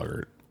with the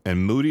boggart.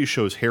 And Moody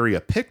shows Harry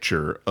a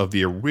picture of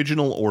the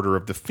original Order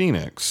of the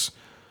Phoenix.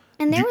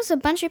 And there was a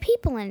bunch of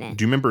people in it.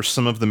 Do you remember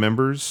some of the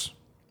members?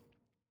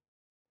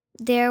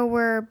 There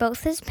were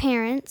both his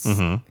parents.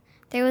 Mm-hmm.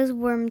 There was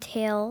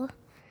Wormtail.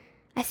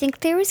 I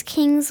think there was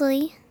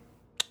Kingsley.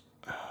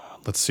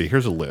 Let's see.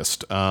 Here's a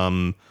list.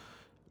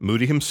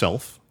 Moody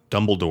himself,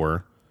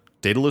 Dumbledore,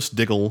 Daedalus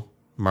Diggle,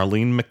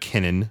 Marlene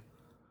McKinnon,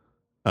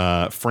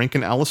 Frank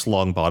and Alice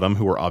Longbottom,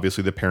 who are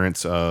obviously the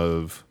parents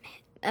of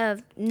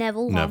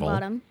Neville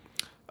Longbottom.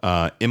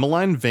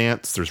 Emmeline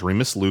Vance. There's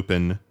Remus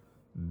Lupin,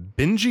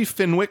 Benji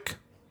Fenwick,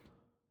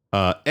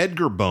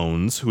 Edgar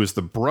Bones, who is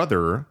the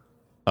brother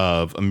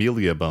of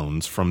Amelia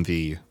Bones from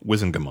the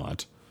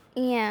Wizengamot.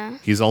 Yeah.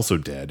 He's also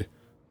dead.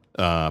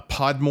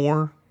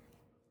 Podmore.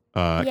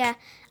 Yeah,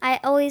 I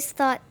always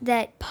thought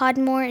that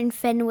Podmore and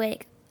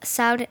Fenwick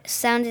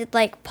sounded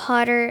like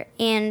Potter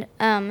and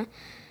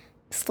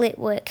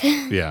Flitwick.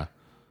 Yeah.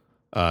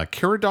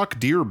 Caradoc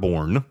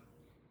Dearborn,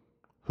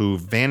 who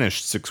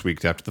vanished 6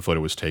 weeks after the photo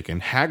was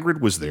taken.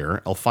 Hagrid was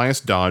there. Alpheus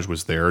Doge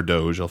was there.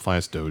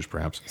 Alpheus Doge,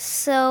 perhaps.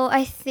 So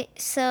I'm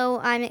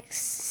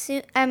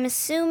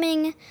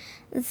assuming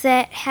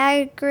that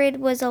Hagrid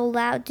was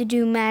allowed to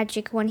do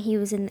magic when he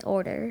was in the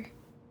Order.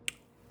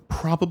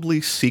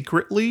 Probably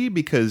secretly,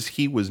 because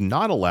he was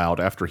not allowed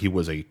after he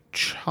was a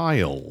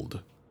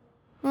child.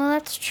 Well,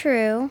 that's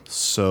true.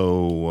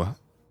 So,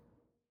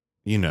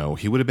 he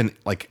would have been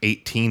like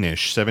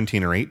 18-ish,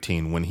 17 or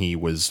 18 when he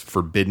was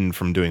forbidden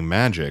from doing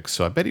magic.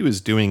 So I bet he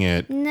was doing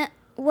it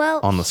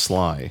on the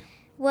sly.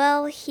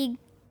 Well, he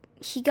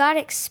got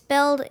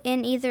expelled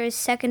in either his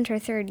second or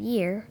third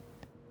year.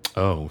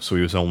 Oh, so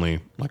he was only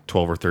like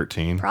 12 or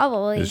 13?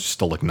 Probably. He was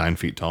still like 9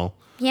 feet tall.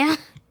 Yeah.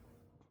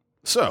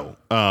 So,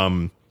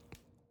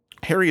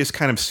 Harry is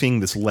kind of seeing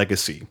this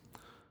legacy.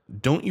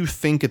 Don't you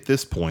think at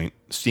this point,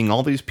 seeing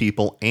all these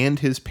people and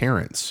his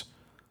parents,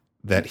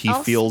 that he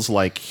feels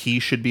like he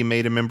should be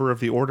made a member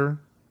of the Order?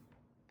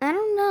 I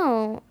don't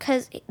know,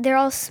 because they're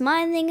all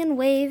smiling and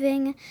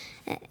waving,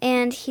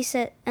 and he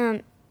said,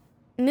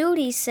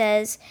 Moody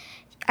says,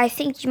 I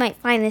think you might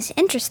find this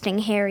interesting,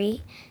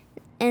 Harry.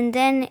 And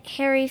then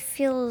Harry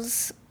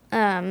feels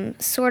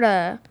sort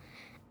of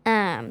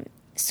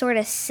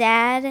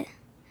sad,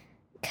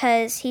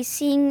 because he's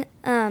seeing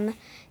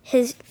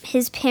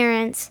his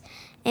parents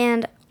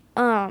and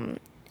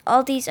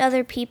all these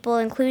other people,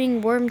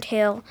 including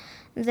Wormtail,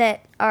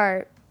 that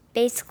are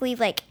basically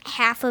like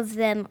half of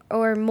them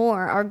or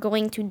more are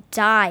going to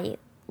die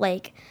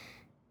like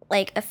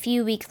a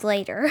few weeks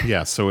later.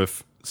 Yeah, so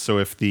if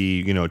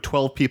the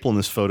 12 people in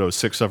this photo,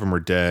 6 of them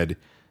are dead,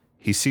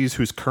 he sees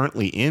who's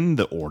currently in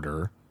the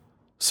Order,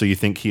 so you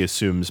think he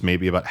assumes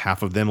maybe about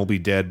half of them will be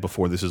dead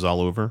before this is all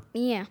over?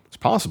 Yeah. It's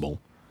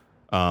possible.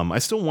 I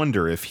still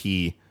wonder if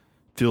he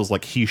feels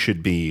like he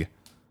should be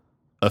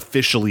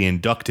officially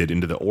inducted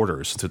into the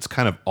Order, since it's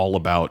kind of all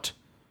about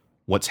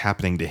what's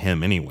happening to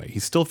him anyway. He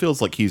still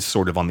feels like he's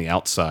sort of on the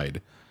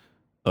outside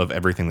of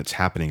everything that's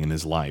happening in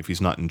his life.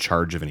 He's not in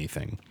charge of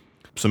anything.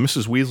 So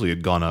Mrs. Weasley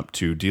had gone up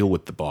to deal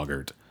with the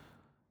boggart.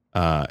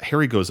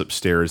 Harry goes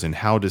upstairs, and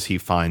how does he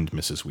find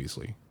Mrs.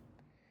 Weasley?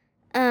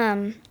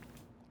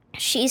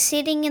 She's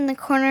sitting in the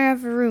corner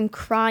of a room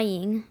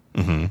crying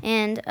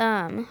and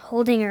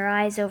holding her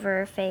eyes over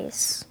her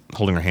face.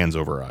 Holding her hands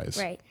over her eyes.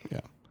 Right.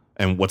 Yeah.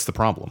 And what's the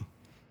problem?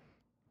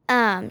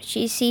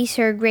 She sees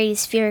her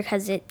greatest fear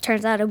because it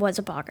turns out it was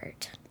a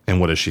boggart. And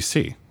what does she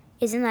see?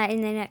 Isn't that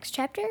in the next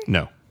chapter?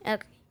 No.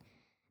 Okay.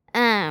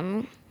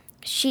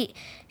 She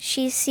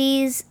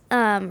sees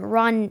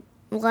Ron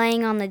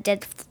lying on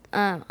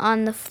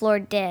the floor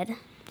dead.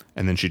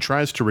 And then she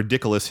tries to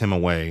ridiculous him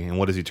away, and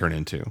what does he turn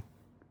into?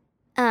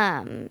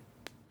 It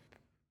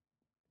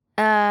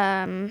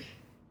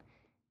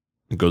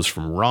goes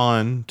from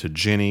Ron to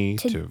Ginny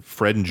to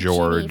Fred and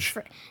George,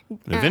 and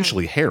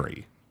eventually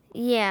Harry.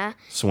 Yeah.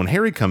 So when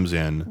Harry comes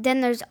in, then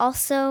there's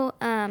also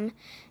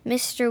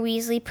Mr.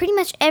 Weasley. Pretty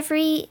much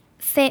every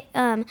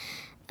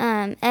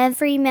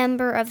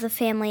member of the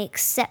family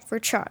except for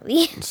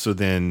Charlie. So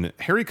then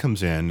Harry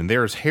comes in, and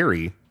there's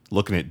Harry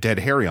looking at dead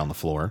Harry on the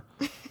floor.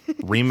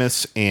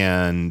 Remus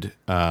and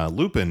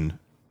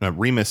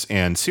Remus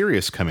and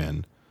Sirius come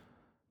in,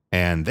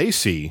 and they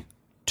see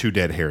 2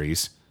 dead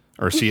Harrys,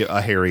 or see a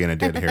Harry and a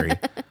dead Harry.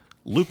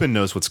 Lupin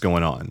knows what's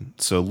going on.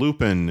 So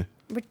Lupin...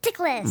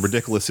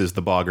 Ridiculous is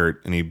the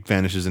boggart, and he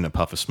vanishes in a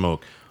puff of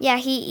smoke. Yeah,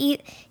 he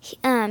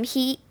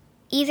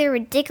either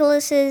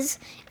ridiculouses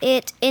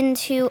it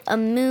into a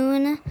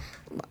moon,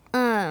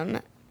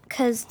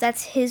 because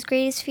that's his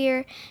greatest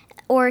fear,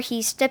 or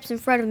he steps in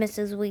front of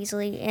Mrs.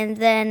 Weasley, and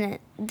then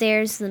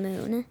there's the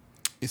moon.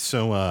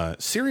 So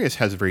Sirius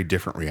has a very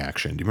different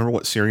reaction. Do you remember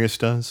what Sirius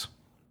does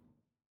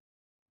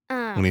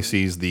when he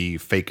sees the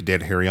fake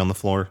dead Harry on the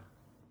floor?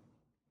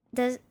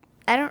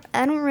 I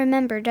don't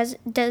remember. Does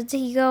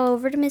he go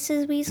over to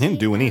Mrs. Weasley? He didn't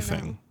do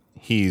anything.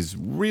 He's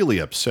really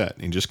upset.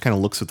 He just kind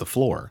of looks at the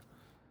floor.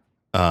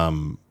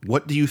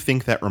 What do you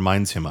think that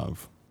reminds him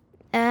of?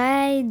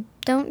 I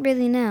don't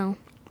really know.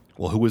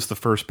 Well, who was the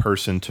first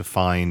person to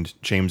find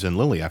James and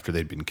Lily after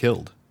they'd been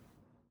killed?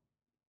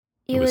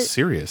 It was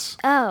Sirius.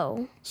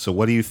 Oh. So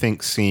what do you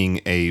think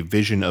seeing a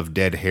vision of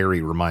dead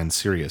Harry reminds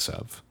Sirius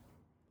of?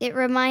 It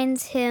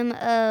reminds him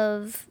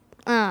of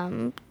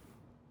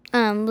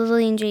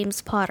Lily and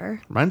James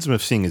Potter. Reminds him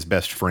of seeing his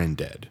best friend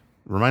dead.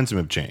 Reminds him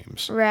of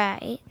James.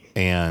 Right.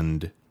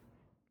 And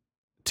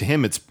to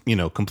him, it's,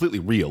 completely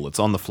real. It's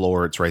on the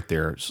floor. It's right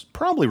there. It's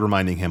probably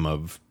reminding him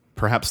of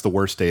perhaps the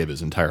worst day of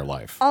his entire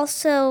life.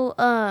 Also,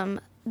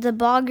 the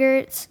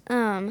boggarts,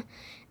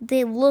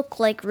 they look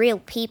like real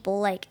people.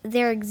 Like,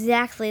 they're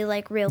exactly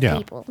like real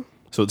people.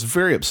 So it's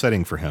very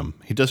upsetting for him.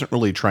 He doesn't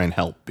really try and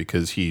help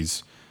because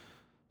he's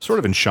sort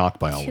of in shock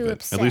by all of it,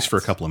 upset. at least for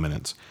a couple of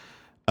minutes.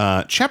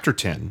 Chapter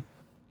 10,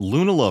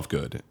 Luna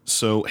Lovegood.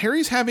 So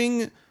Harry's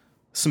having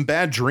some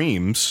bad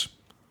dreams,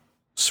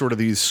 sort of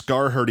these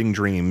scar-hurting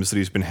dreams that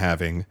he's been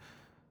having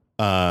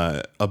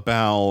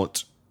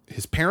about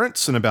his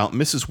parents and about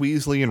Mrs.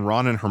 Weasley and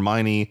Ron and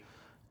Hermione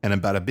and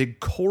about a big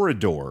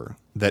corridor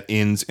that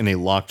ends in a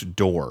locked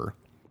door.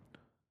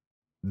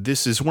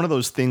 this is one of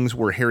those things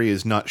where Harry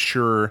is not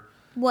sure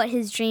what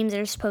his dreams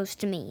are supposed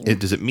to mean.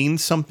 Does it mean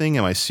something?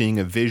 Am I seeing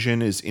a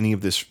vision? Is any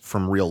of this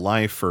from real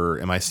life,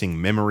 or am I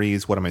seeing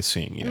memories? What am I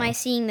seeing? Am I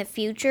seeing the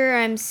future?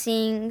 I'm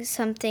seeing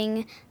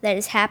something that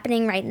is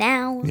happening right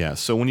now. Yeah,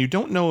 so when you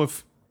don't know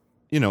if,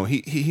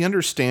 he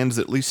understands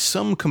that at least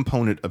some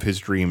component of his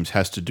dreams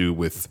has to do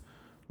with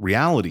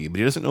reality, but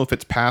he doesn't know if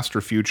it's past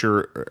or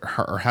future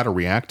or how to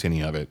react to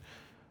any of it.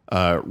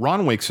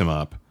 Ron wakes him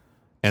up,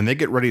 and they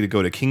get ready to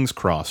go to King's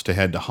Cross to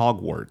head to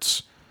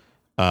Hogwarts.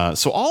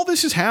 So all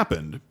this has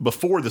happened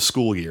before the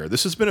school year.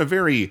 This has been a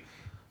very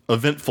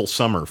eventful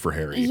summer for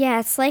Harry. Yeah,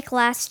 it's like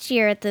last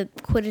year at the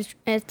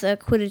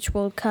Quidditch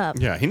World Cup.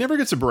 Yeah, he never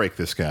gets a break,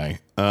 this guy.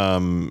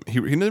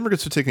 He never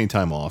gets to take any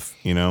time off,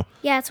 Yeah,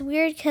 it's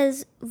weird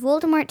because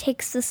Voldemort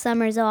takes the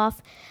summers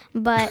off,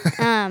 but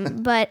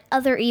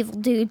other evil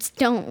dudes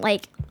don't,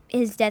 like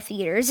his Death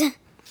Eaters.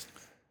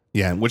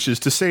 Yeah, which is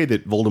to say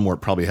that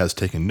Voldemort probably has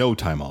taken no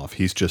time off.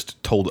 He's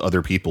just told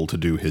other people to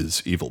do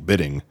his evil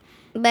bidding.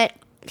 But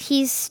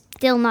he's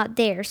still not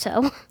there,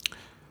 so.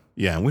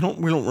 Yeah, we don't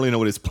really know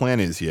what his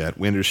plan is yet.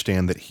 We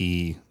understand that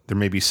there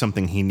may be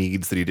something he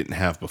needs that he didn't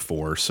have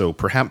before. So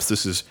perhaps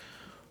this is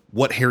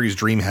what Harry's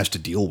dream has to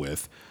deal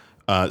with.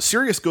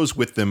 Sirius goes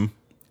with them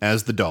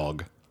as the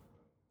dog,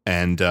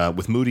 and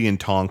with Moody and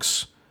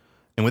Tonks,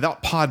 and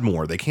without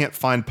Podmore. They can't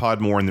find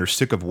Podmore, and they're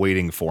sick of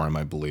waiting for him,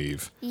 I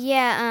believe.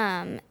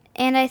 Yeah,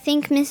 and I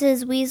think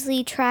Mrs.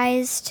 Weasley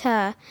tries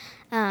to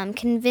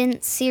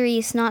convince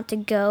Sirius not to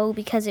go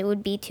because it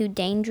would be too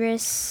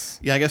dangerous.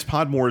 Yeah, I guess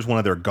Podmore is one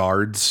of their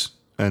guards,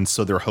 and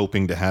so they're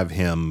hoping to have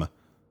him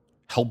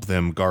help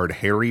them guard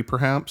Harry,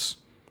 perhaps.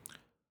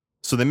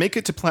 So they make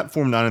it to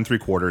platform 9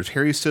 3/4.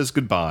 Harry says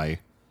goodbye,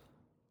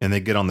 and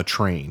they get on the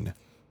train.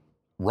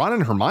 Ron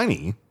and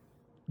Hermione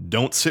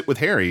don't sit with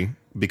Harry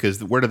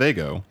because where do they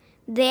go?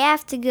 They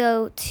have to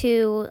go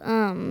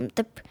to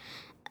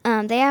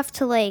they have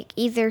to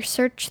either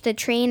search the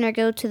train or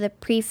go to the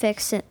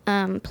prefect's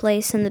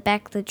place in the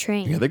back of the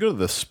train. Yeah, they go to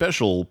the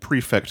special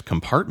prefect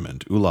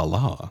compartment. Ooh la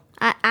la.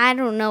 I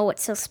don't know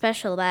what's so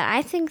special about it.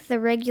 I think the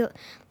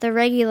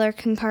regular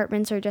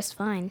compartments are just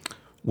fine.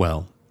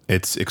 Well,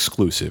 it's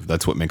exclusive.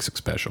 That's what makes it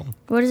special.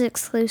 What is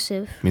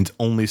exclusive? It means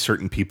only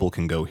certain people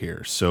can go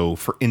here. So,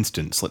 for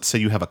instance, let's say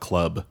you have a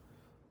club,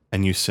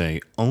 and you say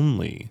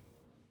only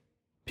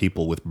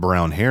people with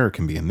brown hair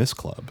can be in this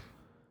club.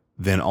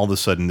 Then all of a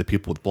sudden the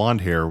people with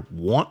blonde hair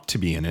want to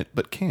be in it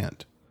but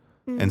can't.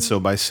 And so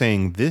by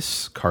saying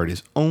this card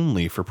is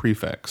only for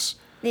prefects,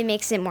 it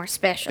makes it more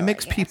special. It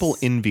makes people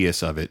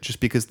envious of it just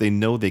because they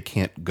know they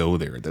can't go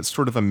there. That's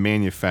sort of a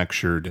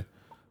manufactured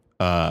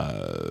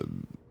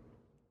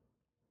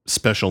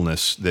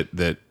specialness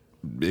that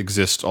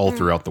exists all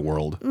throughout the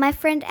world. My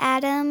friend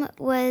Adam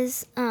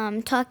was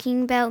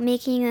talking about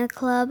making a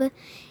club,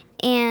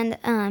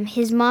 and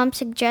his mom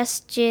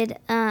suggested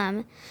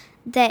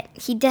that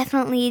he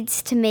definitely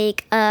needs to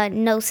make a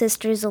No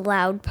Sisters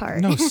Allowed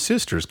part. No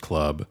Sisters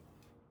Club?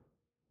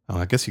 Oh,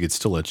 I guess he could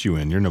still let you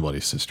in. You're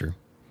nobody's sister.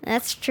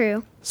 That's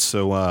true.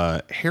 So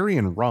Harry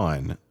and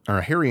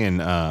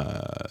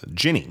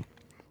Ginny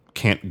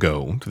can't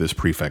go to this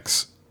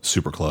prefect's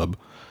super club.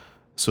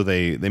 So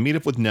they meet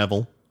up with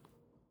Neville,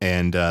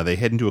 and they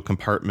head into a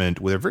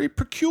compartment where a very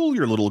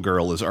peculiar little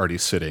girl is already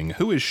sitting.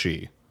 Who is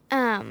she?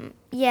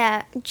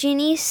 Yeah,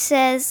 Ginny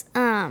says,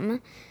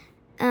 and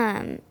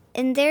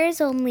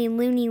there's only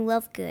Loony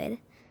Lovegood.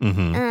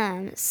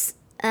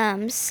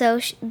 Mm-hmm. So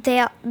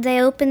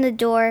they open the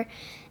door,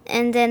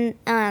 and then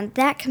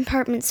that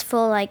compartment's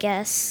full, I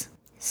guess.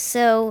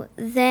 So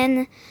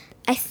then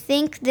I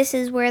think this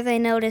is where they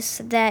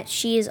notice that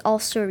she is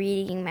also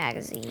reading a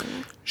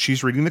magazine.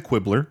 She's reading the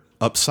Quibbler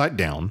upside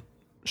down.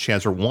 She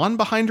has her wand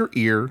behind her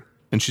ear,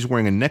 and she's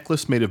wearing a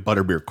necklace made of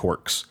butterbeer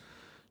corks.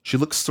 She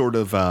looks sort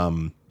of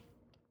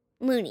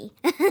loony.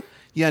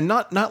 Yeah,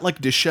 not like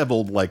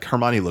disheveled like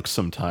Hermione looks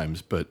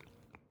sometimes, but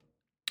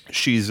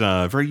she's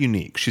very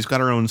unique. She's got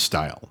her own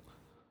style,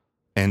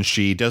 and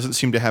she doesn't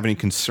seem to have any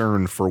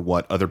concern for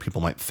what other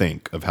people might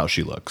think of how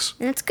she looks.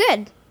 And it's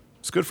good.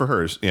 It's good for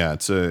hers. Yeah,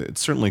 it's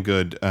certainly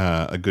good.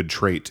 A good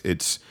trait.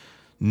 It's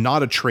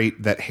not a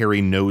trait that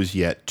Harry knows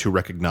yet to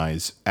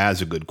recognize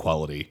as a good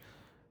quality.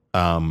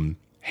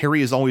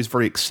 Harry is always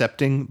very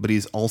accepting, but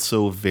he's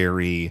also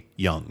very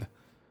young.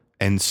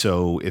 And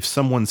so if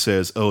someone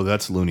says, oh,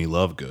 that's Loony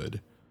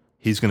Lovegood,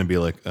 he's going to be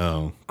like,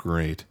 oh,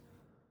 great.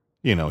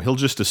 You know, he'll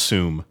just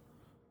assume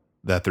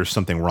that there's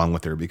something wrong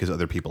with her because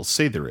other people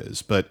say there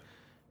is. But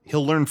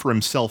he'll learn for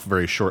himself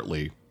very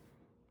shortly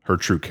her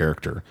true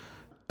character.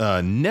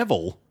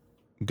 Neville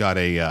got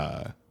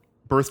a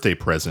birthday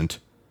present,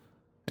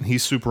 and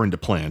he's super into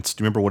plants.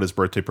 Do you remember what his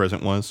birthday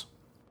present was?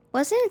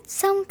 Wasn't it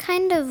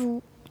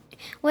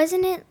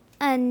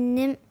a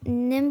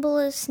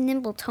Nimbulus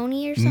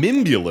Nimbletonia or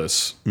something?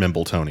 Mimbulus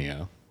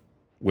Mimbletonia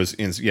was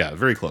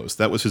very close.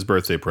 That was his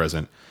birthday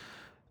present.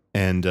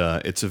 And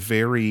it's a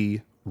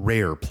very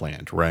rare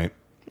plant, right?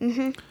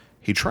 Mm-hmm.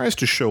 He tries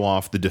to show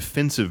off the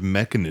defensive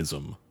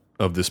mechanism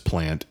of this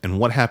plant, and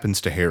what happens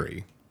to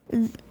Harry?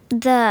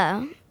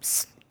 The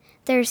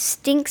there's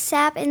stink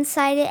sap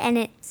inside it, and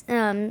it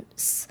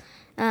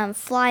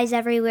flies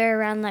everywhere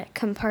around that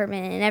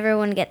compartment, and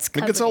everyone gets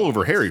covered. It gets all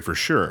over Harry for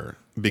sure,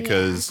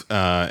 because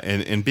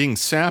and being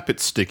sap,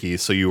 it's sticky,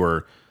 so you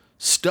are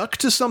stuck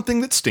to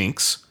something that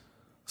stinks.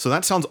 So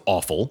that sounds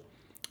awful.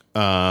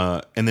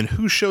 And then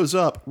who shows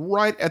up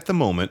right at the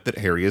moment that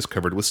Harry is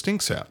covered with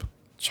stink sap?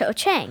 Cho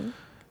Chang.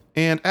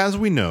 And as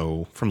we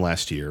know from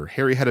last year,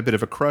 Harry had a bit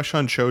of a crush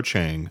on Cho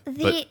Chang.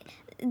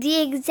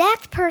 The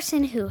exact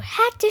person who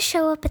had to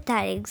show up at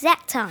that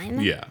exact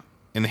time. Yeah.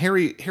 And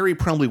Harry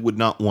probably would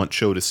not want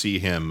Cho to see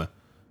him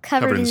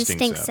covered in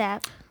stink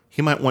sap.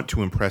 He might want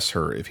to impress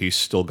her if he's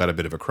still got a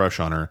bit of a crush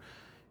on her.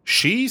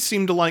 She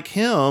seemed to like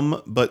him,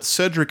 but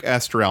Cedric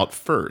asked her out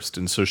first,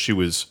 and so she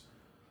was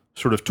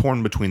sort of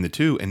torn between the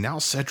two, and now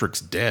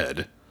Cedric's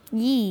dead.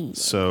 Yee.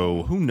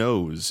 So who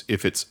knows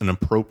if it's an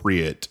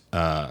appropriate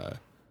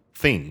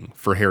thing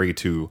for Harry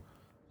to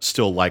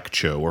still like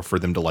Cho or for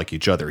them to like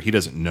each other. He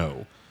doesn't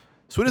know.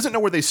 So he doesn't know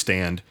where they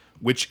stand,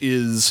 which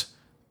is,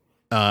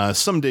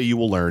 someday you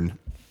will learn,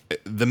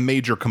 the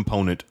major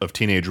component of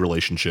teenage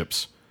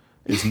relationships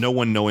is no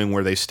one knowing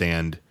where they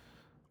stand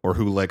or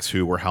who likes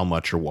who or how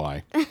much or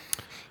why.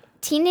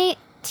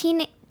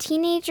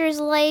 Teenagers'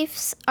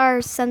 lives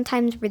are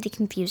sometimes really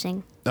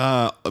confusing.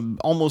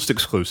 Almost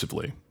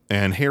exclusively.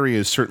 And Harry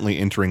is certainly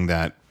entering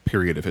that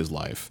period of his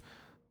life.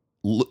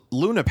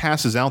 Luna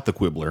passes out the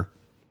Quibbler.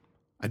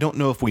 I don't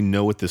know if we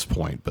know at this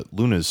point, but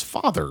Luna's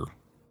father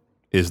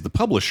is the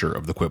publisher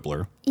of the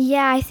Quibbler.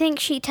 Yeah, I think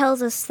she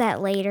tells us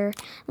that later.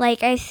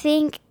 Like, I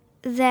think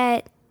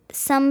that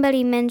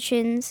somebody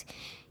mentions,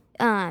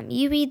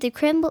 you read the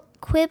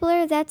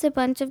Quibbler, that's a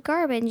bunch of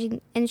garbage.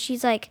 And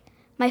she's like,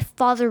 my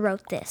father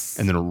wrote this.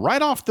 And then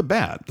right off the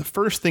bat, the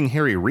first thing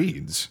Harry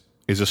reads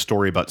is a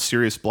story about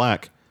Sirius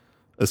Black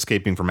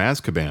escaping from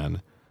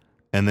Azkaban.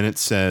 And then it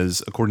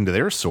says, according to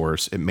their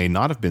source, it may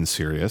not have been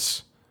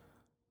Sirius.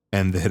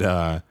 And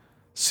that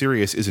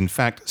Sirius is in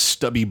fact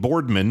Stubby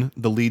Boardman,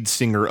 the lead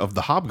singer of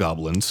the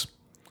Hobgoblins.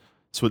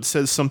 So it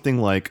says something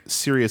like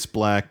Sirius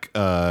Black,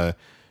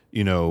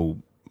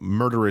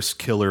 murderous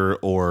killer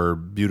or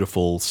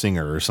beautiful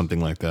singer or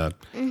something like that.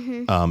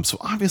 Mm-hmm. So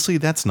obviously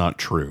that's not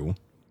true.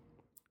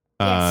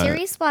 Yeah,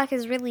 Sirius Black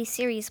is really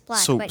Sirius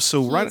Black, but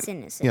he's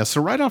innocent. Yeah,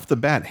 so right off the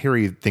bat,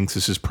 Harry thinks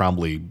this is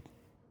probably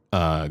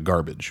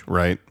garbage,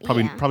 right?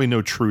 Probably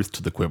no truth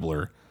to the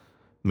Quibbler.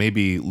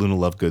 Maybe Luna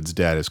Lovegood's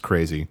dad is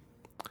crazy.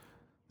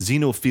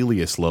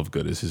 Xenophilius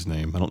Lovegood is his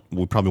name.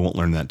 We probably won't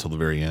learn that until the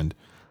very end.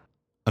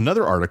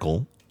 Another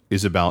article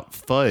is about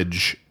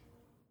Fudge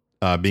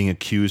being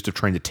accused of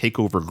trying to take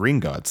over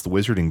Gringotts, the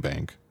Wizarding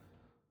Bank.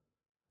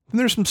 And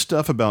there's some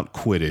stuff about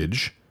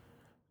Quidditch,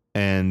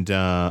 and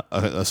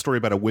a story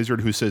about a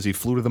wizard who says he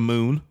flew to the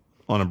moon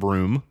on a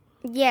broom.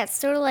 Yeah, it's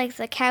sort of like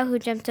the cow who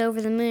jumped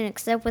over the moon,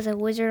 except with a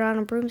wizard on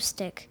a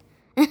broomstick.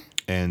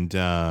 And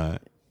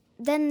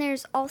then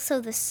there's also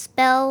the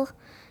spell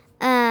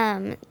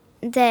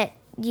that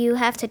you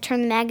have to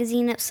turn the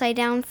magazine upside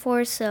down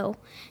for, so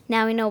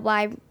now we know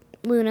why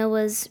Luna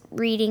was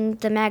reading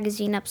the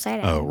magazine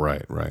upside down. Oh,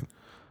 right.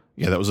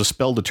 Yeah, that was a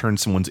spell to turn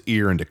someone's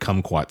ear into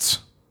kumquats.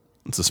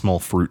 It's a small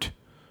fruit.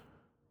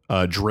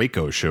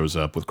 Draco shows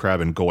up with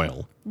Crabbe and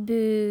Goyle.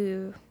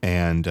 Boo.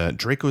 And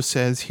Draco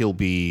says he'll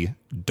be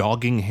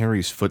dogging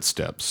Harry's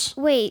footsteps.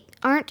 Wait,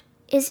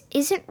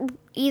 isn't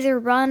either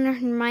Ron or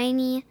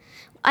Hermione...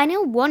 I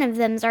know one of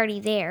them's already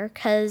there,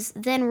 because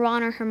then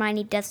Ron or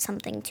Hermione does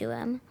something to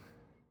him.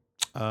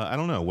 I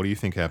don't know. What do you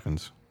think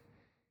happens?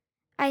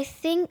 I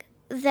think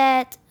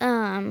that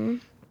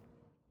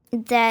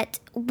that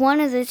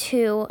one of the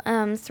two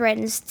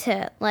threatens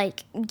to,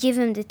 give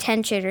him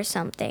detention or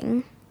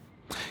something.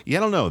 Yeah,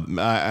 I don't know.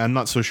 I'm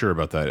not so sure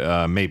about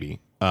that.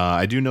 Maybe.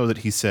 I do know that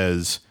he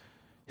says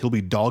he'll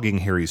be dogging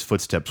Harry's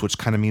footsteps, which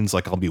kind of means,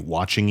 I'll be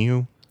watching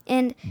you.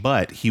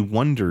 But he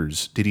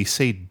wonders, did he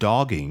say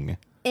dogging...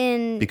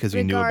 because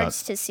he knew about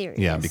to Sirius.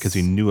 Yeah, because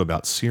he knew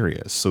about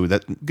Sirius. So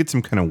that gets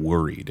him kind of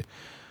worried.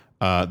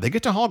 They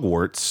get to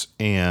Hogwarts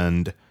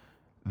and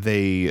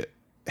they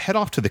head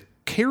off to the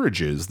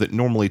carriages that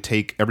normally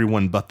take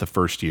everyone but the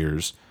first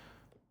years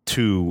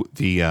to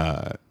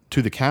the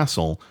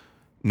castle.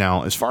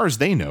 Now, as far as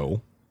they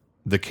know,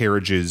 the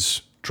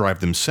carriages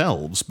drive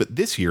themselves, but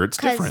this year it's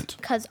different.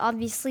 Because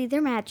obviously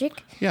they're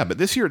magic. Yeah, but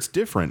this year it's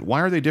different.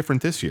 Why are they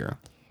different this year?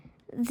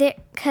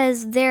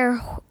 Because they're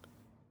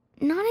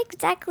not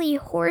exactly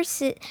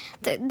horses.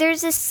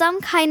 There's some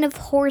kind of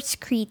horse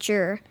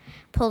creature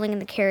pulling in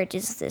the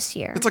carriages this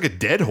year. It's like a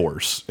dead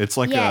horse. It's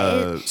like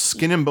a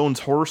skin and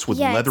bones horse with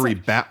leathery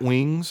bat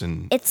wings,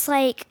 and it's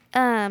like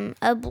a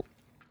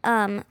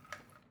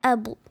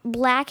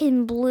black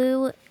and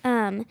blue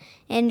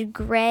and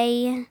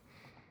gray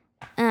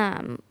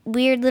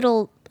weird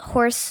little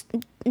horse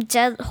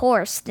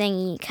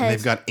thingy. And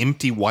they've got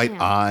empty white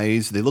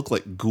eyes. They look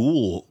like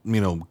ghoul,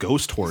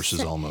 ghost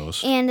horses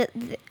almost. And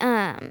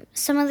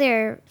some of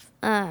their,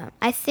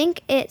 I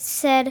think it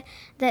said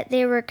that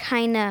they were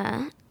kind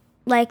of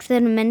like the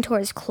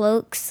Mentor's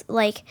cloaks,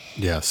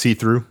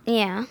 see-through.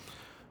 Yeah.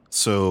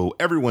 So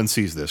everyone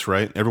sees this,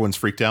 right? Everyone's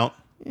freaked out.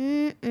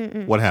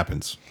 What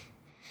happens?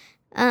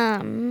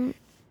 Harry's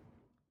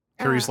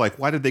like,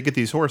 why did they get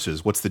these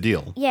horses? What's the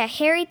deal? Yeah,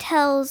 Harry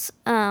tells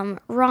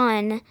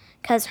Ron,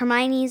 because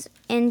Hermione's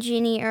and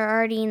Ginny are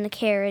already in the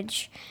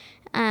carriage,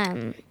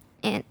 and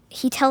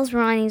he tells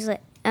Ron,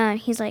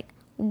 he's like,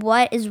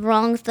 what is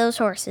wrong with those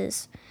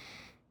horses?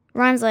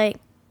 Ron's like,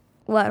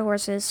 what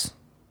horses?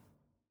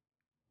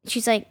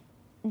 She's like,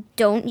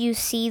 don't you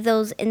see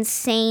those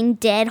insane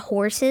dead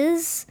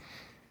horses?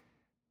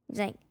 He's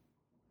like,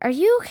 are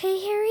you okay,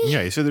 Harry?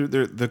 Yeah, so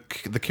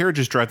the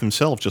carriages drive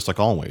themselves just like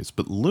always,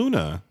 but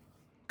Luna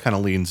kind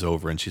of leans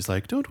over and she's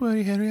like, don't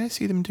worry, Harry, I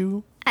see them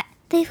too.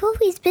 They've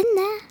always been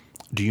there.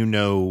 Do you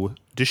know,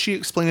 does she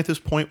explain at this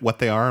point what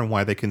they are and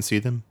why they can see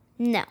them?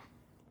 No.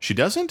 She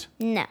doesn't?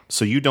 No.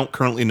 So you don't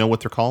currently know what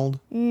they're called?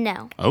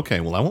 No. Okay,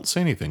 well, I won't say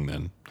anything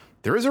then.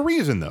 There is a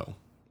reason, though,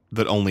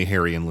 that only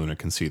Harry and Luna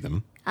can see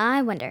them.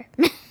 I wonder.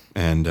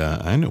 And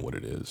I know what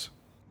it is.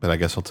 But I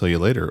guess I'll tell you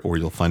later, or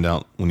you'll find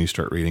out when you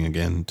start reading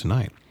again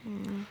tonight.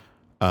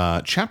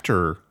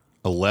 Chapter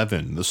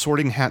 11, The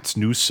Sorting Hat's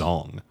New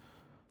Song.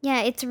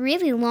 Yeah, it's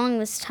really long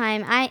this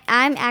time.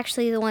 I'm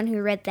actually the one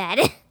who read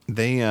that.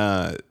 They,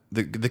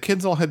 the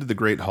kids all head to the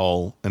Great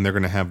Hall, and they're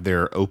going to have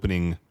their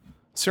opening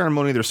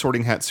ceremony, their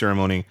sorting hat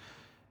ceremony.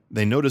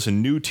 They notice a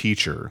new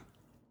teacher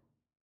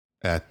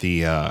at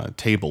the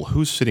table.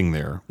 Who's sitting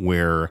there?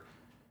 Where,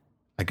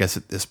 I guess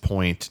at this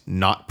point,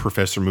 not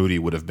Professor Moody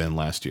would have been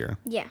last year.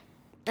 Yeah.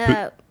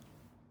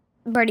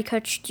 Barty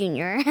Coach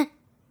Jr.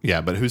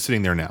 Yeah, but who's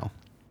sitting there now?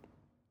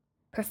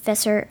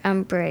 Professor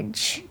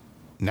Umbridge.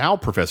 Now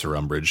Professor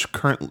Umbridge,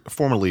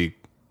 formerly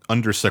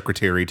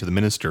Undersecretary to the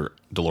Minister,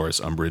 Dolores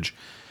Umbridge.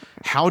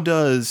 How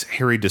does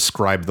Harry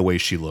describe the way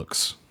she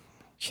looks?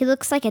 She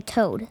looks like a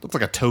toad. Looks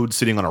like a toad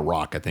sitting on a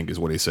rock, I think is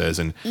what he says.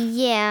 And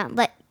yeah,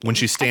 but when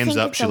she stands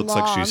up, she looks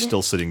like she's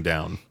still sitting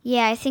down.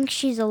 Yeah, I think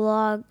she's a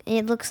log.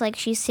 It looks like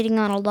she's sitting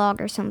on a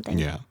log or something.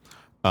 Yeah.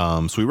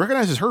 So he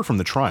recognizes her from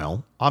the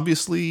trial.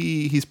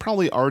 Obviously, he's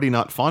probably already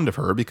not fond of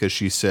her because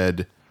she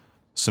said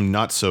some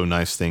not so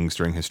nice things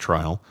during his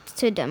trial.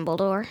 To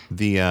Dumbledore.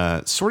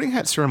 The sorting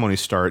hat ceremony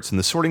starts, and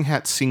the sorting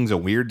hat sings a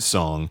weird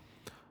song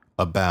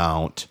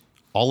about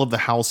all of the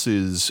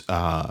houses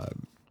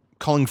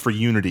calling for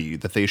unity,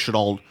 that they should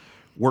all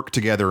work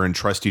together and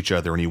trust each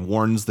other, and he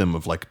warns them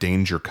of like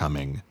danger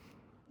coming.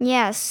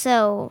 Yeah,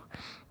 so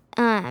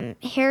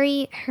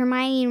Harry,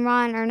 Hermione, and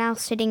Ron are now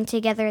sitting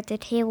together at the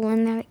table,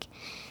 and they're like,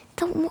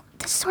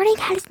 the sorting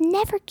hat has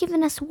never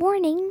given us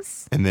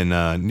warnings. And then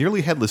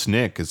Nearly Headless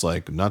Nick is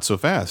like, not so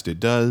fast. It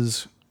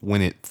does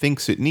when it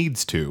thinks it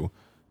needs to,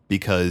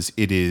 because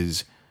it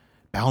is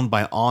bound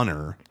by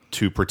honor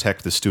to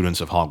protect the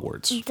students of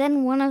Hogwarts.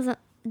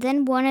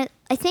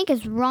 I think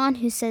it's Ron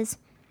who says,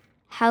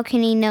 how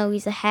can he know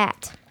he's a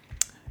hat?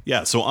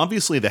 Yeah, so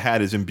obviously the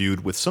hat is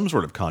imbued with some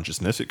sort of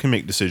consciousness. It can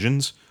make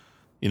decisions.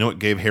 You know, it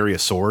gave Harry a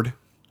sword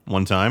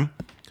one time.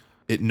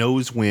 It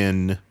knows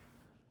when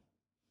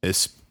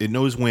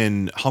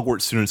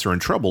Hogwarts students are in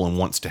trouble and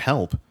wants to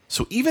help.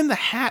 So even the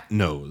hat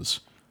knows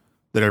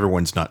that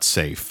everyone's not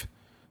safe.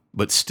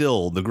 But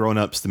still, the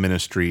grown-ups, the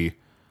Ministry,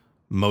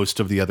 most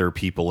of the other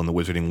people in the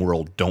wizarding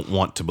world don't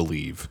want to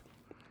believe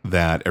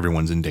that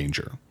everyone's in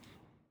danger.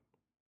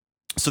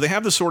 So they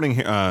have the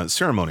sorting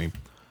ceremony.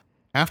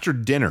 After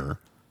dinner,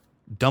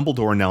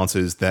 Dumbledore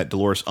announces that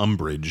Dolores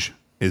Umbridge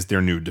is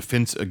their new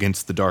Defense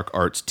Against the Dark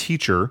Arts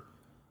teacher.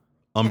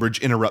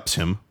 Umbridge interrupts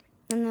him.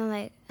 And they're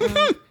like...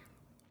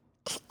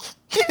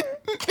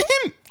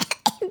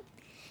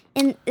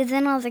 and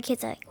then all the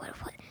kids are like,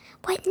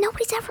 what?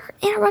 Nobody's ever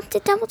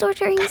interrupted Dumbledore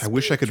during his speech. I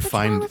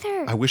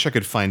wish I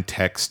could find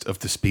text of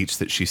the speech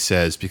that she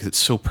says, because it's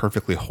so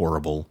perfectly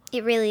horrible.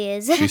 It really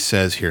is. She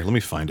says, here, let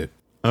me find it.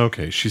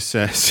 Okay, she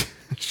says,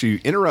 she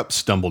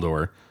interrupts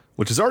Dumbledore,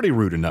 which is already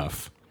rude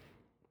enough.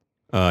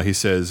 He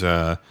says,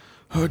 her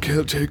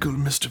caretaker,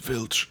 Mr.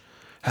 Filch,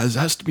 has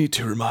asked me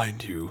to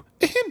remind you.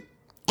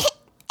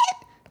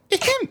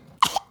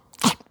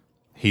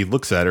 He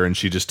looks at her and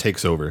she just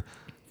takes over.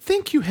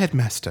 Thank you,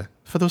 Headmaster,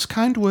 for those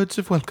kind words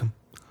of welcome.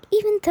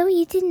 Even though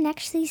you didn't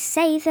actually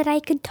say that I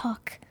could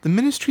talk. The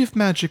Ministry of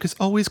Magic has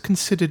always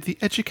considered the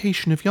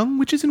education of young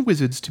witches and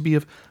wizards to be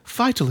of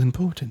vital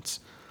importance.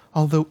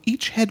 Although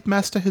each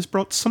headmaster has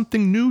brought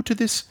something new to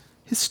this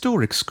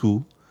historic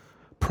school,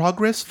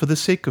 progress for the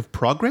sake of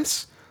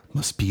progress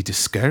must be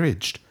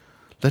discouraged.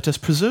 Let us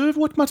preserve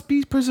what must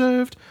be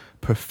preserved,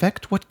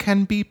 perfect what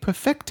can be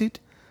perfected,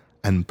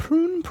 and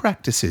prune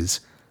practices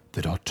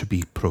that ought to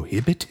be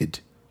prohibited.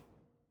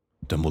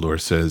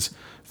 Dumbledore says,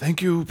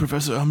 Thank you,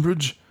 Professor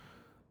Umbridge.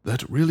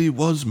 That really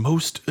was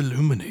most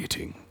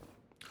illuminating.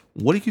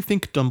 What do you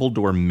think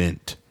Dumbledore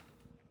meant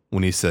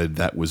when he said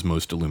that was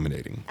most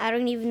illuminating? I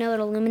don't even know what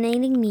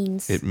illuminating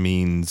means. It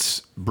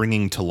means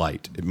bringing to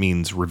light. It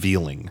means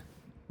revealing,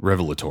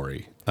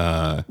 revelatory.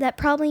 That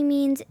probably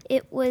means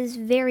it was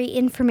very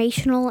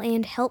informational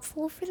and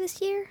helpful for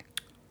this year.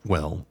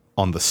 Well,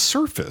 on the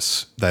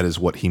surface, that is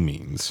what he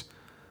means.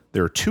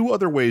 There are two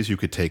other ways you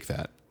could take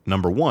that.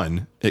 Number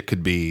one, it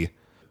could be,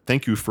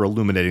 thank you for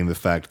illuminating the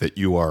fact that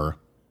you are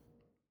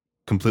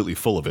completely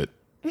full of it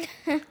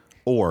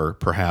Or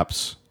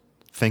perhaps,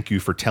 thank you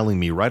for telling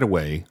me right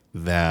away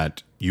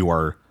that you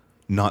are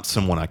not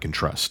someone I can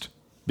trust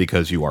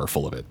because you are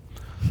full of it.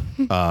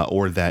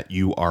 Or that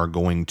you are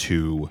going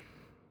to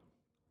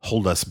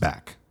hold us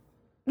back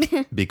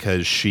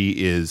because she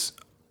is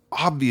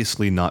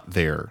obviously not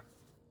there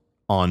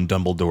on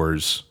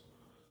Dumbledore's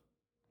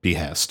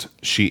behest.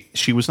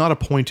 She was not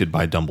appointed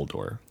by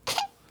Dumbledore.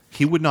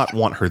 He would not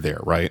want her there,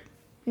 right?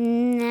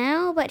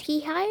 No, but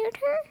he hired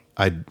her?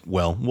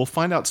 Well, we'll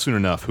find out soon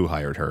enough who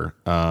hired her.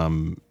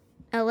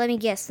 Let me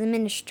guess, the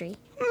Ministry.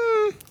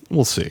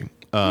 We'll see.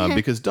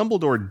 Because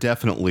Dumbledore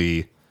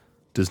definitely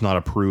does not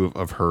approve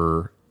of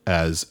her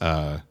as,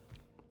 an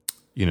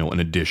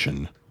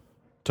addition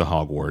to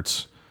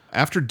Hogwarts.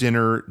 After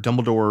dinner,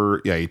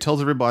 Dumbledore, he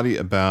tells everybody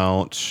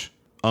about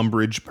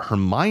Umbridge.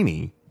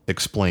 Hermione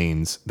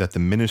explains that the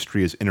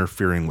Ministry is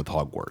interfering with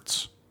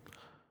Hogwarts.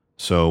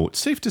 So it's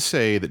safe to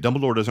say that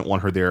Dumbledore doesn't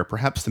want her there.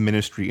 Perhaps the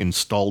Ministry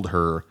installed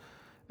her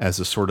as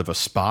a sort of a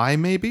spy,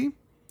 maybe?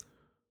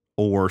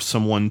 Or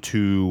someone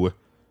to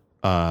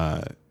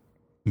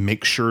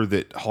make sure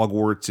that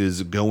Hogwarts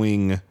is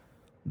going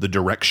the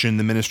direction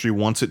the Ministry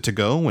wants it to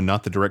go and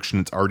not the direction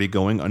it's already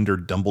going under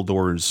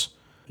Dumbledore's,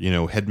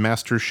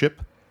 headmastership.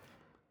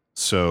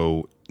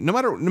 So no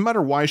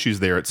matter why she's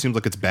there, it seems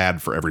like it's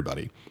bad for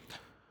everybody.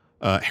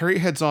 Harry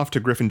heads off to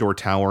Gryffindor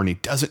Tower and he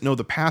doesn't know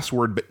the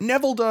password, but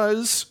Neville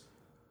does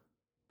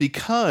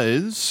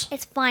because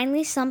it's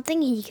finally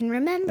something he can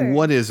remember.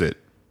 What is it?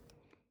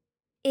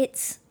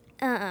 It's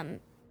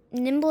Nimbulus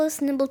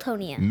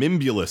Nimbletonia.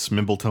 Mimbulus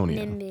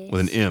Mimbletonia. Mimbus.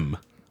 With an M.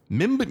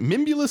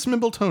 Mimbulus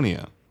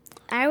Mimbletonia.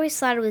 I always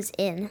thought it was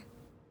in.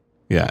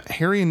 Yeah,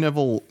 Harry and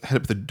Neville head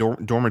up the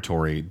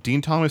dormitory.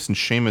 Dean Thomas and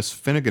Seamus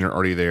Finnegan are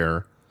already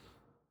there.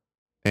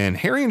 And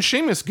Harry and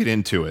Seamus get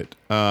into it.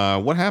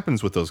 What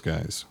happens with those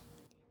guys?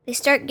 They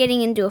start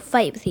getting into a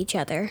fight with each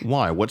other.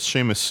 Why? What's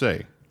Seamus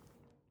say?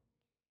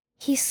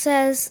 He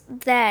says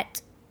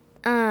that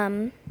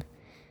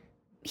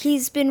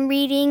he's been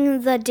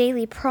reading the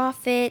Daily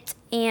Prophet,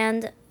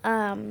 and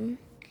I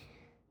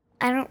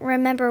don't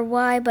remember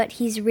why, but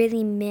he's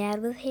really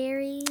mad with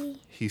Harry.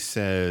 He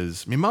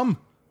says, "Me mum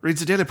reads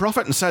the Daily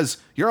Prophet and says,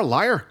 you're a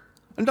liar.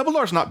 And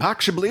Dumbledore's not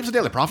back. She believes the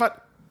Daily Prophet."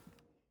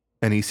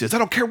 And he says, "I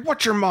don't care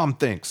what your mom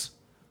thinks.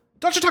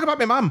 Don't you talk about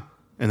me mom."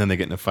 And then they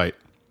get in a fight.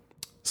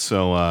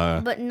 So,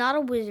 but not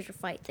a wizard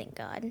fight, thank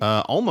God.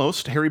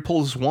 Almost. Harry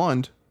pulls his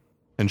wand,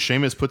 and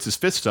Seamus puts his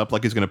fist up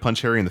like he's going to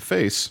punch Harry in the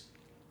face.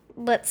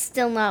 But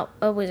still not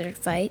a wizard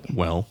fight.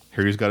 Well,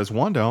 Harry's got his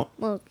wand out.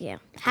 Well, yeah.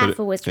 Half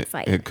a wizard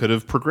fight. It could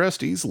have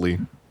progressed easily.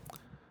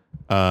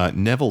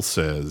 Neville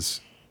says,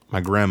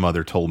 "My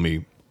grandmother told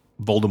me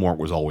Voldemort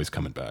was always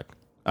coming back.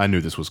 I knew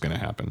this was going to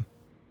happen.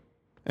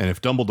 And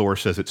if Dumbledore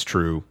says it's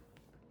true,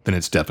 then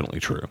it's definitely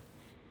true."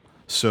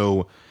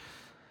 So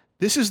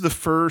this is the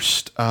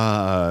first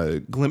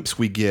glimpse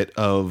we get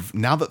of,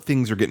 now that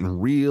things are getting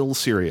real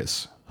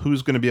serious,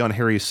 who's going to be on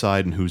Harry's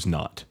side and who's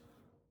not.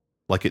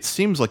 Like, it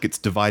seems like it's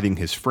dividing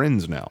his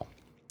friends now.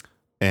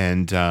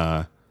 And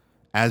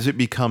as it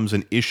becomes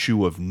an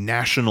issue of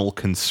national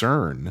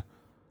concern,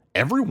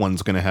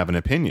 everyone's going to have an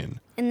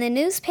opinion. And the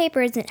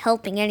newspaper isn't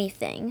helping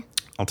anything.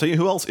 I'll tell you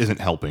who else isn't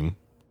helping.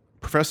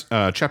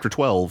 Chapter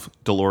 12,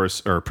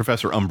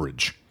 Professor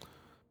Umbridge.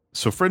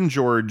 So Fred and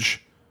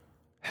George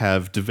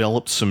have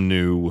developed some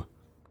new,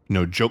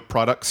 joke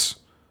products,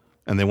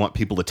 and they want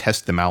people to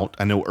test them out.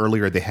 I know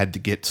earlier they had to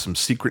get some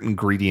secret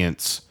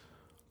ingredients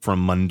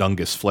from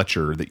Mundungus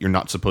Fletcher that you're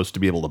not supposed to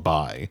be able to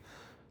buy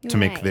to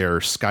make their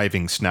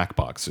skiving snack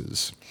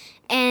boxes.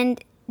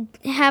 And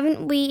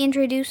haven't we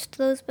introduced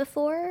those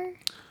before?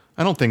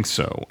 I don't think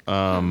so.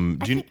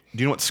 Do you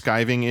know what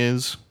skiving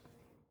is?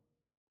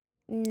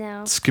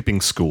 No. Skipping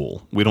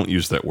school. We don't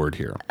use that word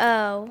here.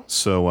 Oh.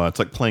 So it's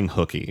like playing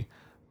hooky.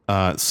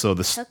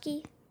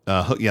 Hooky?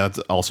 Yeah,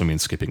 that also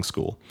means skipping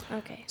school.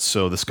 Okay.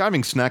 So the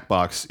skiving snack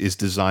box is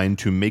designed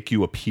to make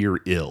you appear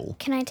ill.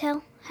 Can I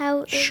tell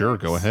how it Sure,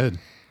 works? go ahead.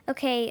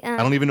 Okay. I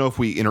don't even know if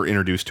we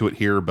introduced to it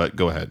here, but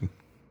go ahead.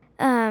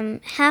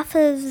 Half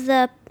of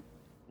the,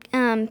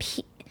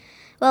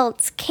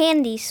 it's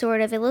candy,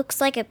 sort of. It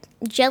looks like a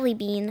jelly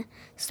bean,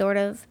 sort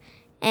of.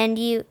 And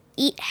you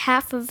eat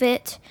half of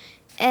it,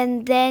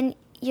 and then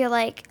you're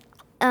like,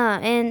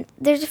 and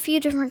there's a few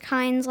different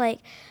kinds, like,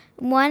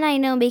 one I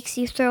know makes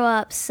you throw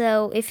up,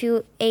 so if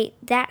you ate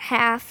that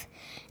half,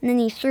 and then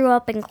you threw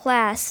up in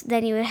class,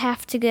 then you would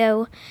have to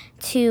go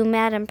to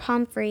Madame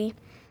Pomfrey.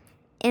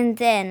 And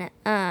then,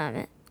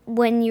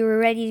 when you were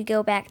ready to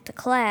go back to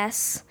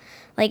class,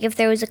 like if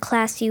there was a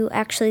class you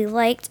actually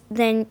liked,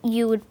 then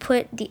you would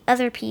put the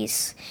other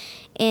piece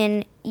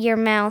in your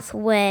mouth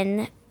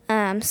when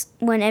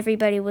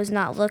everybody was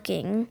not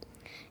looking.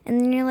 And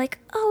then you're like,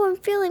 oh,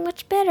 I'm feeling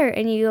much better.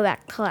 And you go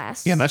back to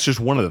class. Yeah, that's just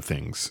one of the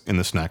things in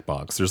the snack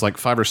box. There's like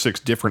 5 or 6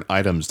 different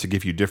items to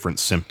give you different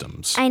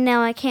symptoms. I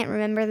know, I can't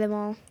remember them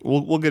all.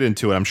 We'll get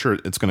into it. I'm sure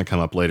it's going to come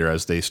up later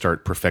as they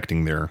start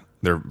perfecting their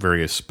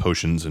various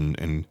potions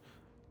and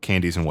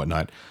candies and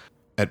whatnot.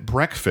 At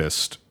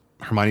breakfast,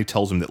 Hermione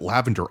tells him that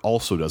Lavender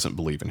also doesn't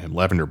believe in him,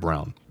 Lavender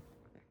Brown.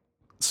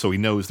 So he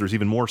knows there's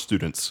even more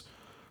students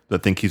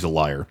that think he's a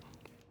liar.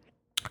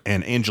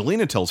 And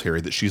Angelina tells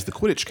Harry that she's the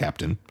Quidditch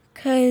captain.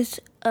 Because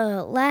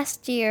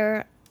last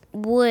year,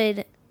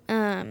 Oliver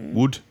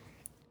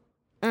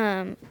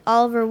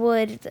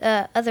Wood,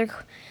 the other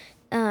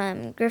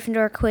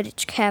Gryffindor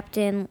Quidditch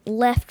captain,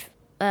 left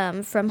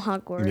from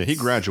Hogwarts. Yeah, he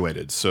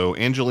graduated. So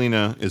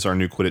Angelina is our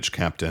new Quidditch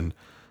captain.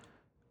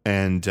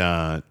 And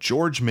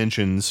George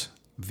mentions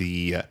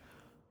the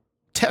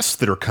tests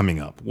that are coming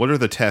up. What are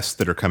the tests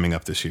that are coming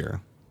up this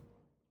year?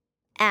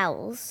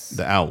 Owls.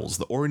 The owls,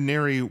 the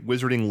ordinary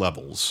wizarding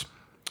levels.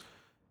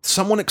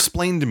 Someone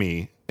explained to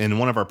me in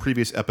one of our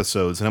previous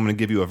episodes, and I'm going to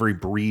give you a very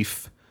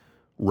brief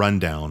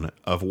rundown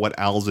of what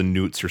owls and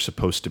newts are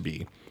supposed to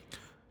be.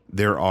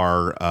 There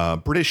are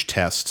British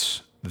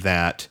tests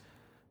that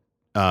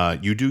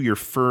you do your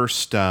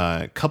first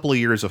couple of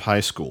years of high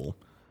school,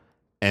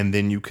 and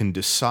then you can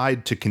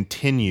decide to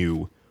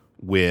continue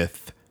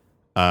with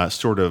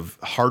sort of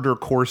harder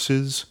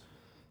courses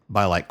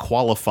by like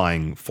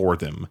qualifying for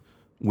them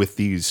with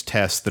these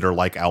tests that are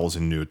like owls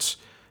and newts.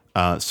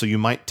 So you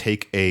might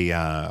take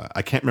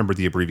I can't remember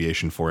the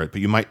abbreviation for it,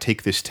 but you might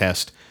take this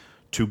test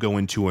to go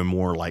into a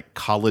more like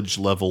college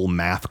level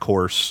math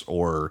course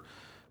or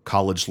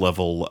college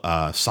level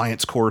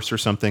science course or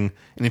something.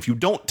 And if you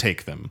don't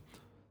take them,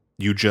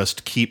 you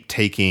just keep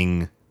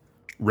taking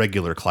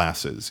regular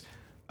classes,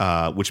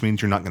 which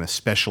means you're not going to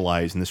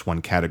specialize in this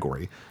one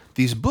category.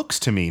 These books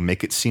to me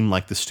make it seem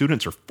like the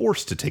students are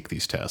forced to take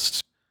these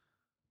tests,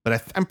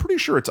 but I'm pretty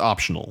sure it's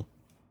optional.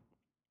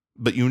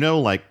 But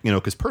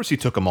because Percy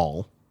took them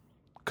all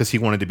because he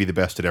wanted to be the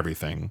best at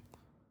everything.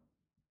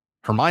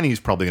 Hermione's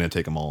probably going to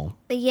take them all.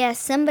 But yeah,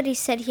 somebody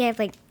said he had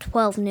like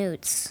 12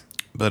 newts.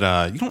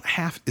 But you don't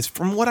have,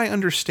 from what I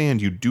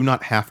understand, you do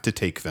not have to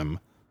take them.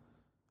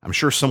 I'm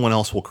sure someone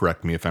else will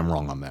correct me if I'm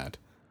wrong on that.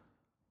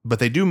 But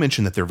they do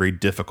mention that they're very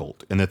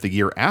difficult, and that the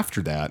year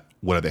after that,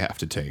 what do they have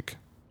to take?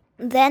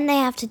 Then they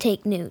have to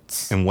take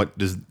newts. And what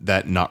does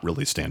that not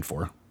really stand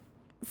for?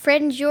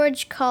 Fred and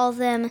George call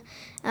them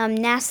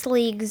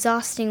nastily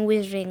exhausting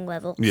wizarding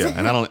levels. Yeah,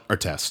 and or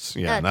tests.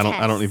 Yeah, and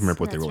I don't even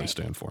remember what they really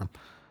stand for.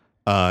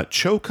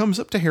 Cho comes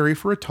up to Harry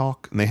for a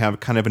talk, and they have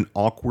kind of an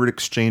awkward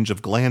exchange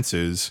of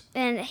glances.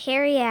 And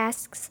Harry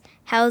asks,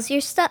 "How's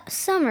your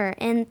summer?"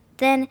 And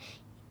then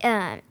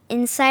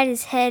inside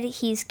his head,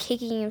 he's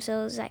kicking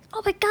himself. He's like,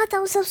 "Oh my god,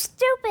 that was so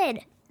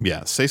stupid!"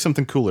 Yeah, say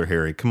something cooler,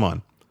 Harry. Come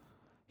on.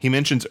 He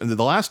mentions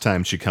the last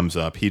time she comes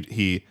up,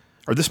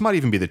 or this might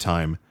even be the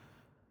time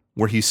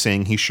where he's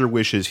saying he sure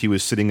wishes he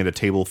was sitting at a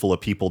table full of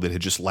people that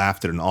had just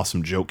laughed at an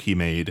awesome joke he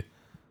made,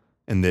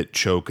 and that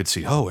Cho could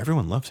see, oh,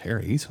 everyone loves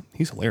Harry.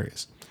 He's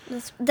hilarious.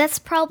 That's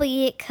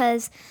probably it,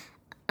 because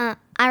I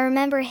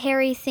remember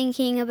Harry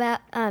thinking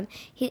about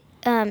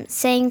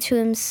saying to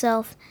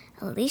himself,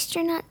 "At least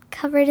you're not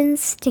covered in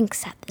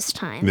stinks at this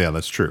time." Yeah,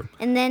 that's true.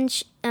 And then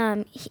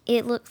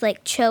it looked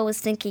like Cho was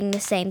thinking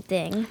the same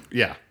thing.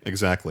 Yeah,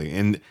 exactly.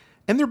 And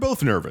they're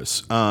both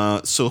nervous.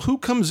 So who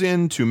comes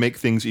in to make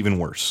things even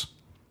worse?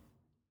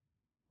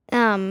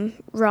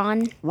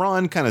 Ron.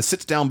 Ron kind of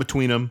sits down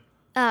between them.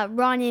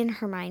 Ron and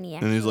Hermione,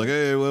 actually. And he's like,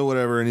 hey, well,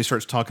 whatever. And he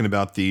starts talking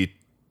about the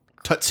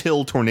Tut's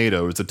Hill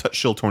Tornadoes, a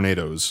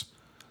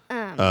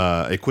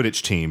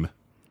Quidditch team.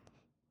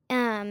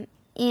 And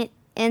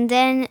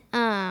then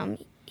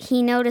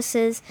he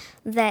notices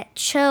that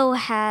Cho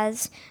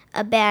has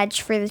a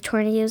badge for the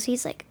tornadoes.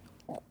 He's like,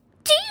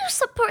 "Do you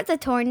support the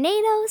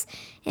tornadoes?"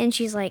 And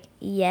she's like,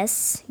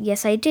 yes,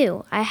 I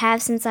do. I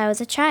have since I was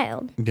a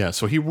child. Yeah,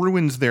 so he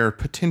ruins their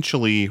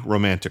potentially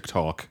romantic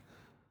talk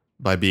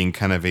by being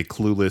kind of a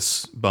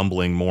clueless,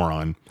 bumbling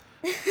moron.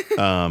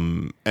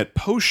 At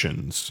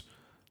potions,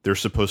 they're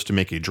supposed to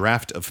make a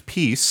draft of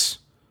peace,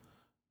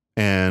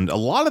 and a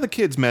lot of the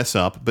kids mess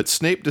up, but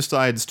Snape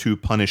decides to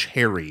punish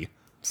Harry.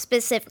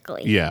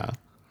 Specifically. Yeah.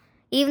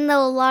 Even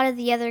though a lot of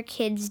the other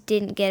kids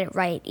didn't get it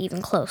right,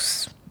 even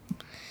close.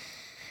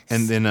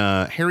 And then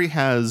Harry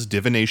has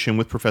divination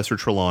with Professor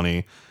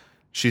Trelawney.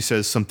 She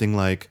says something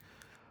like,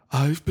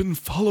 "I've been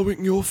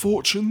following your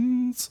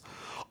fortunes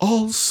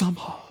all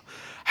summer,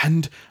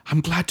 and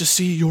I'm glad to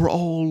see you're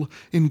all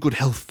in good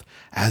health,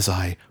 as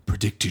I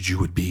predicted you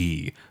would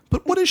be."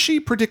 But what has she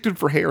predicted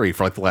for Harry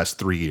for like the last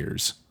 3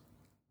 years?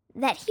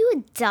 That he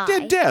would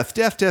die.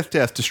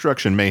 Death,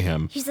 destruction,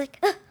 mayhem. He's like,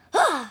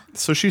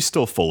 So she's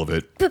still full of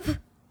it.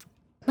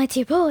 "My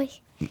dear boy,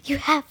 you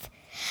have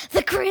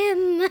the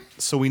Grim."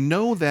 So we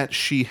know that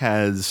she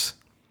has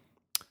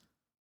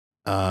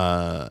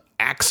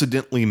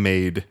accidentally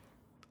made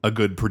a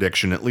good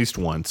prediction at least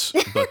once,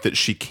 but that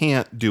she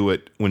can't do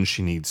it when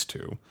she needs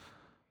to.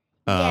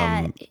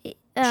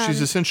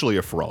 She's essentially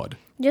a fraud.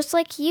 Just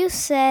like you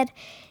said,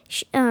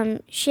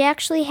 she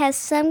actually has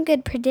some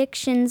good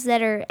predictions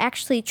that are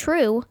actually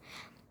true,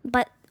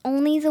 but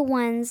only the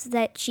ones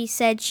that she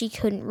said she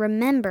couldn't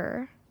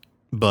remember.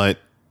 But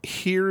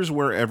here's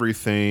where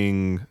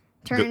everything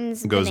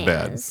goes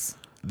bananas.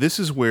 bad. This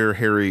is where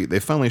they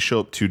finally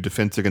show up to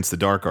Defense Against the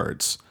Dark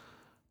Arts.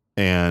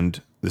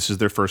 And this is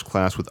their first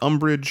class with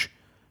Umbridge.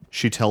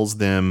 She tells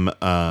them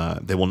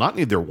they will not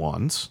need their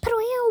wands. But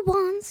we have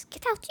wands. ones,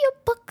 get out your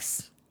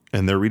books.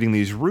 And they're reading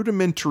these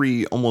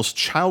rudimentary, almost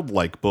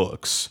childlike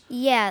books.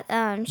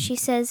 Yeah, she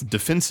says...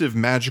 Defensive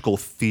magical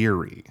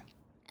theory.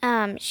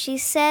 She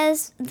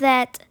says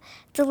that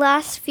the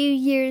last few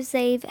years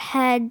they've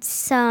had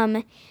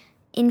some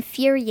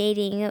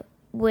infuriating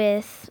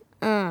with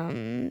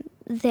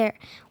their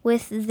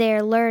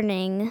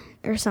learning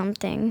or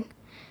something,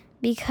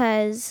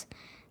 because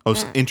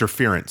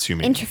interference, you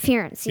mean?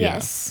 Interference, Yeah.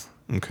 yes.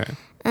 Okay.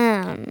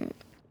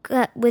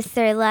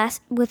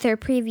 With their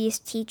previous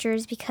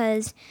teachers,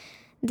 because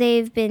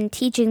they've been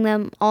teaching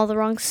them all the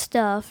wrong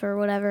stuff or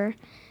whatever.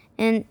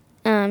 And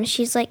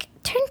she's like,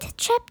 turn to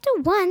chapter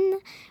 1.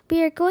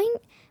 We are going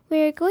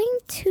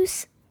to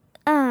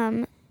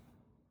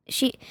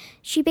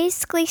she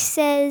basically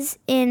says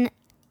in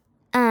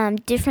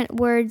different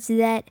words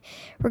that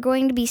we're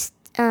going to be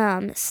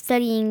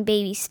studying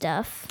baby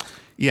stuff.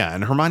 Yeah,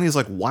 and Hermione's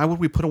like, why would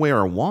we put away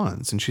our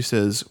wands? And she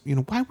says,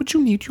 why would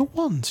you need your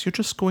wands? You're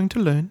just going to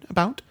learn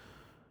about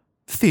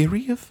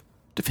theory of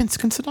defense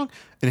against the dark.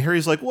 And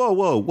Harry's like,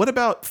 whoa, what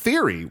about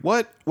theory?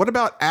 What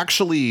about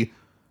actually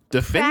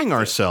defending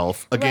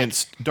ourselves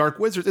against dark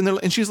wizards?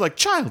 And she's like,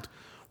 child,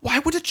 why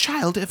would a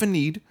child ever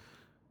need?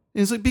 And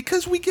he's like,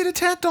 because we get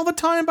attacked all the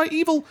time by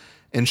evil.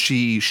 And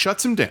she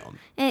shuts him down.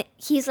 And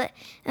she's like,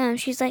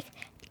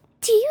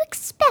 do you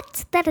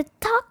expect that a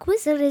dark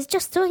wizard is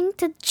just going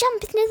to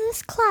jump into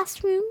this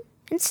classroom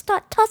and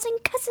start tossing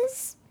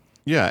cusses?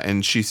 Yeah,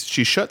 and she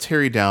shuts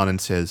Harry down and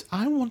says,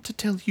 I want to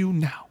tell you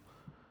now.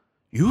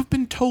 You have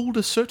been told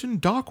a certain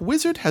dark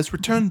wizard has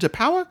returned to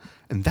power,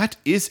 and that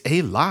is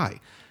a lie.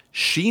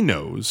 She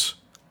knows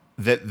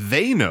that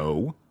they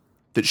know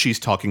that she's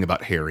talking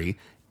about Harry.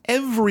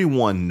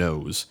 Everyone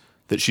knows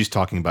that she's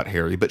talking about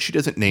Harry, but she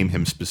doesn't name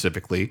him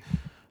specifically.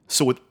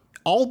 So with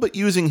all but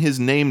using his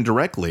name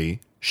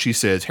directly, she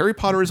says, Harry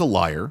Potter is a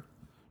liar.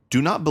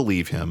 Do not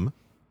believe him.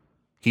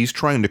 He's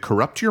trying to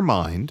corrupt your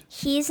mind.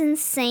 He's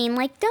insane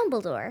like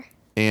Dumbledore.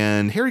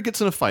 And Harry gets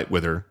in a fight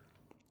with her.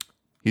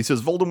 He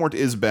says, Voldemort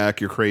is back,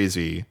 you're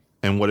crazy.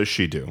 And what does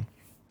she do?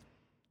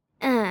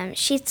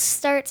 She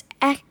starts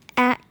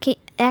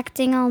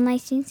acting all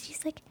nice, and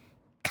she's like,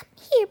 come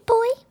here,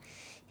 boy.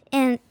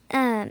 And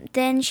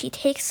then she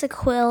takes a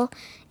quill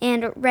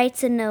and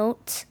writes a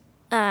note,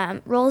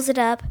 rolls it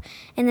up,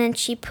 and then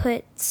she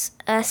puts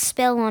a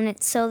spell on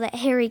it so that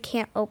Harry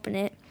can't open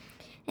it.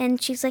 And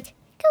she's like,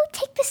 go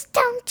take this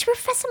down to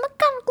Professor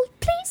McGonagall,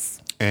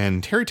 please.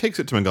 And Harry takes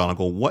it to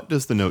McGonagall. What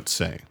does the note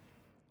say?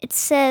 It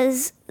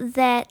says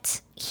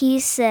that he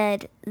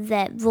said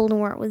that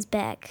Voldemort was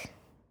back.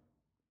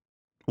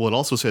 Well, it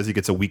also says he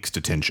gets a week's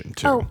detention,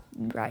 too. Oh,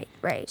 right.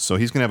 So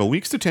he's going to have a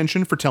week's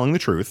detention for telling the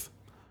truth.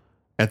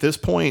 At this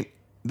point,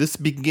 this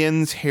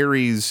begins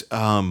Harry's...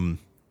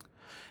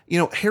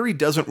 Harry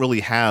doesn't really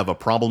have a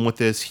problem with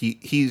this.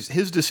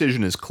 His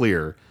decision is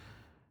clear.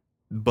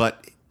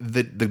 But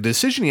the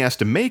decision he has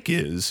to make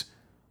is,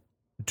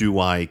 do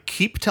I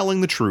keep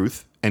telling the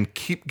truth and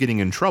keep getting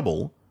in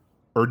trouble?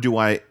 Or do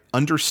I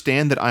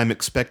understand that I'm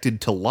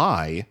expected to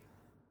lie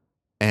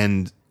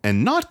and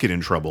not get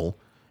in trouble?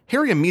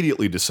 Harry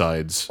immediately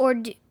decides. Or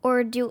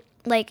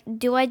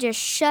do I just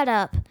shut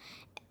up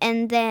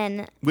and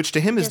then... Which to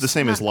him is the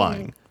same as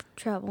lying.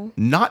 Trouble.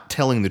 Not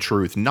telling the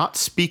truth, not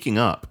speaking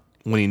up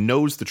when he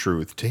knows the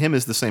truth, to him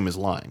is the same as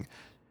lying.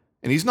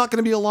 And he's not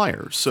going to be a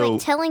liar. So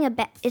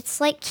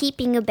it's like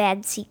keeping a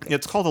bad secret.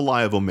 It's called a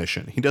lie of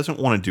omission. He doesn't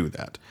want to do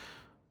that.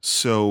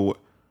 So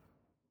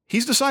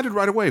he's decided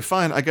right away,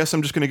 fine, I guess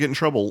I'm just going to get in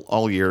trouble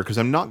all year because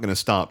I'm not going to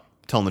stop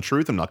telling the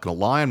truth. I'm not going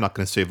to lie. I'm not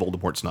going to say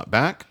Voldemort's not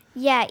back.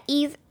 Yeah,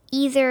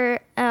 either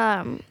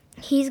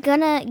he's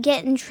gonna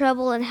get in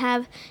trouble and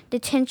have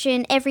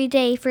detention every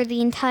day for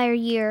the entire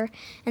year,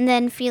 and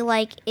then feel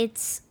like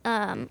it's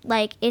an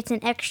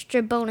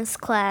extra bonus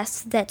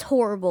class that's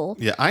horrible.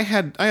 Yeah, I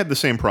had the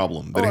same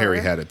problem that Harry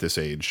had at this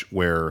age,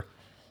 where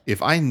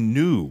if I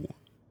knew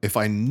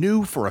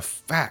for a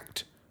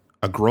fact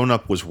a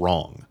grown-up was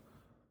wrong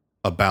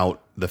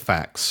about the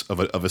facts of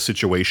a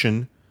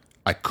situation,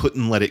 I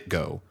couldn't let it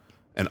go.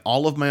 And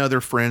all of my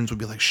other friends would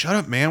be like, shut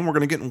up, man, we're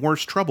going to get in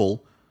worse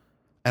trouble.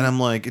 And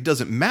I'm like, it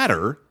doesn't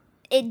matter.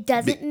 It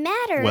doesn't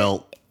matter.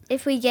 Well,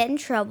 if we get in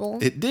trouble.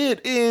 It did.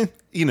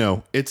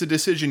 It's a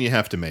decision you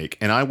have to make.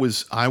 And I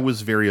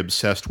was very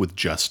obsessed with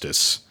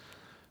justice.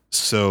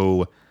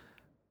 So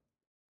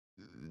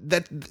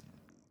that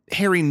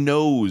Harry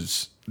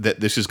knows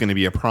that this is going to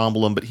be a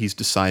problem, but he's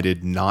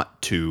decided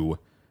not to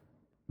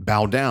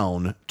bow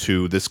down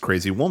to this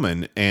crazy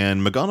woman.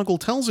 And McGonagall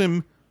tells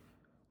him,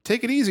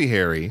 take it easy,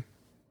 Harry,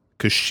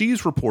 because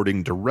she's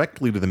reporting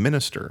directly to the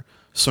minister.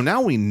 So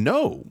now we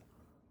know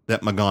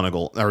that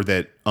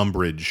that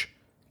Umbridge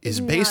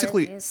is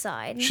basically on his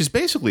side. She's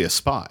basically a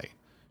spy.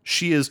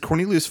 She is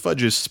Cornelius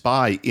Fudge's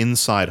spy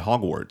inside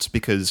Hogwarts,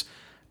 because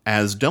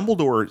as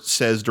Dumbledore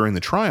says during the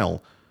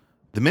trial,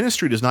 the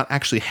ministry does not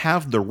actually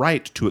have the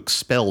right to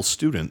expel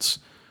students.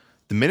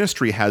 The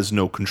ministry has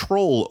no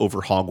control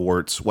over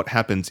Hogwarts, what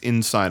happens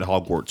inside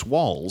Hogwarts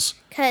walls.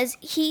 Because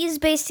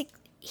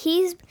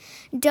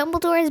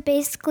Dumbledore is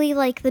basically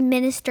like the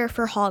minister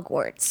for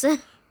Hogwarts.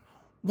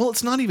 Well,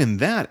 it's not even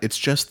that. It's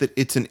just that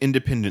it's an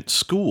independent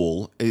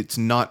school. It's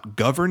not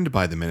governed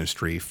by the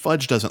ministry.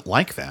 Fudge doesn't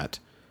like that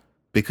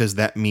because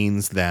that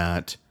means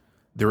that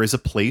there is a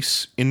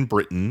place in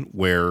Britain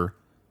or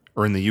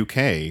in the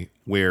UK,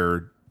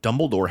 where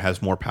Dumbledore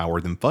has more power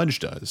than Fudge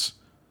does.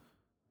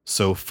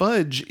 So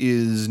Fudge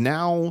is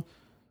now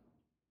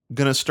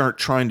going to start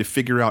trying to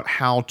figure out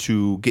how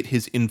to get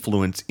his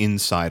influence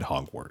inside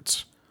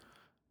Hogwarts.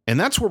 And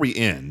that's where we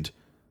end.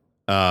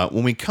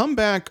 When we come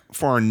back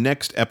for our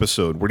next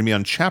episode, we're going to be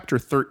on Chapter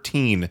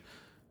 13,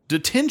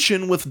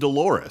 Detention with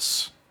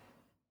Dolores.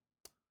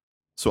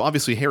 So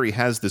obviously Harry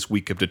has this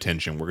week of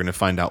detention. We're going to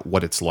find out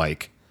what it's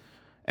like.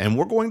 And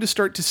we're going to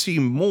start to see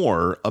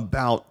more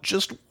about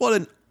just what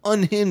an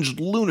unhinged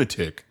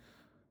lunatic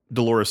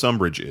Dolores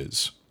Umbridge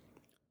is.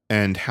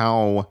 And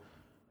how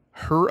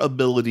her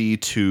ability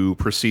to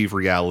perceive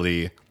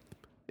reality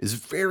is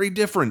very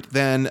different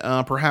than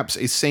perhaps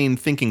a sane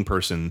thinking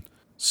person.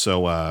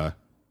 So I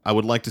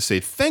would like to say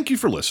thank you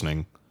for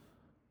listening.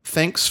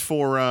 Thanks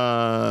for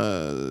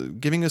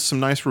giving us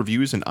some nice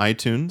reviews in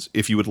iTunes.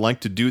 If you would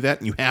like to do that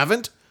and you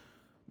haven't,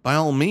 by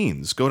all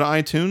means, go to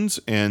iTunes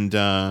and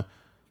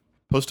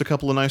post a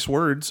couple of nice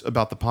words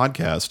about the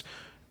podcast.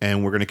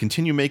 And we're going to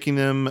continue making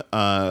them,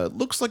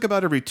 looks like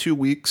about every 2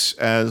 weeks,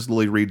 as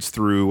Lily reads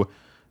through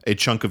a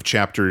chunk of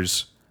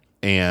chapters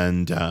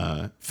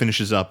and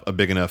finishes up a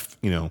big enough,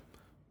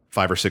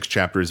 5 or 6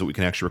 chapters that we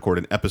can actually record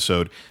an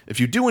episode. If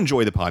you do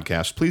enjoy the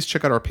podcast, please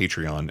check out our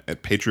Patreon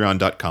at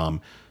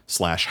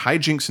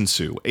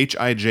patreon.com/hijinksensue,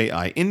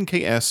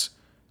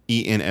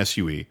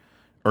 HIJINKSENSUE,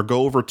 or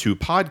go over to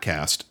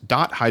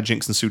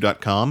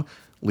podcast.hijinksensue.com.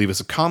 Leave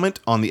us a comment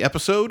on the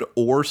episode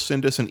or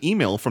send us an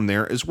email from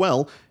there as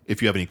well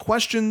if you have any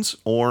questions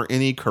or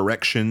any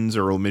corrections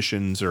or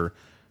omissions or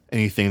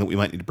anything that we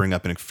might need to bring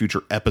up in a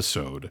future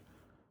episode.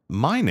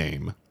 My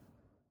name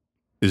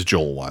is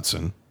Joel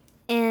Watson.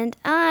 And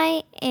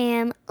I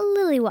am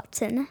Lily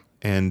Watson.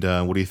 And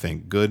what do you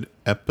think? Good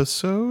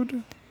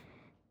episode?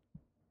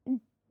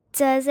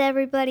 Does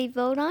everybody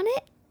vote on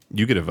it?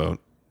 You get a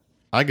vote.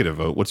 I get a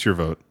vote. What's your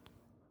vote?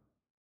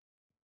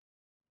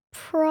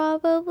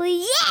 Probably,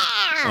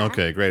 yeah!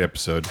 Okay, great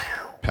episode,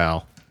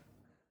 pal.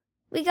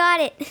 We got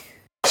it.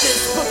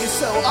 This book is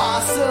so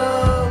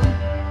awesome.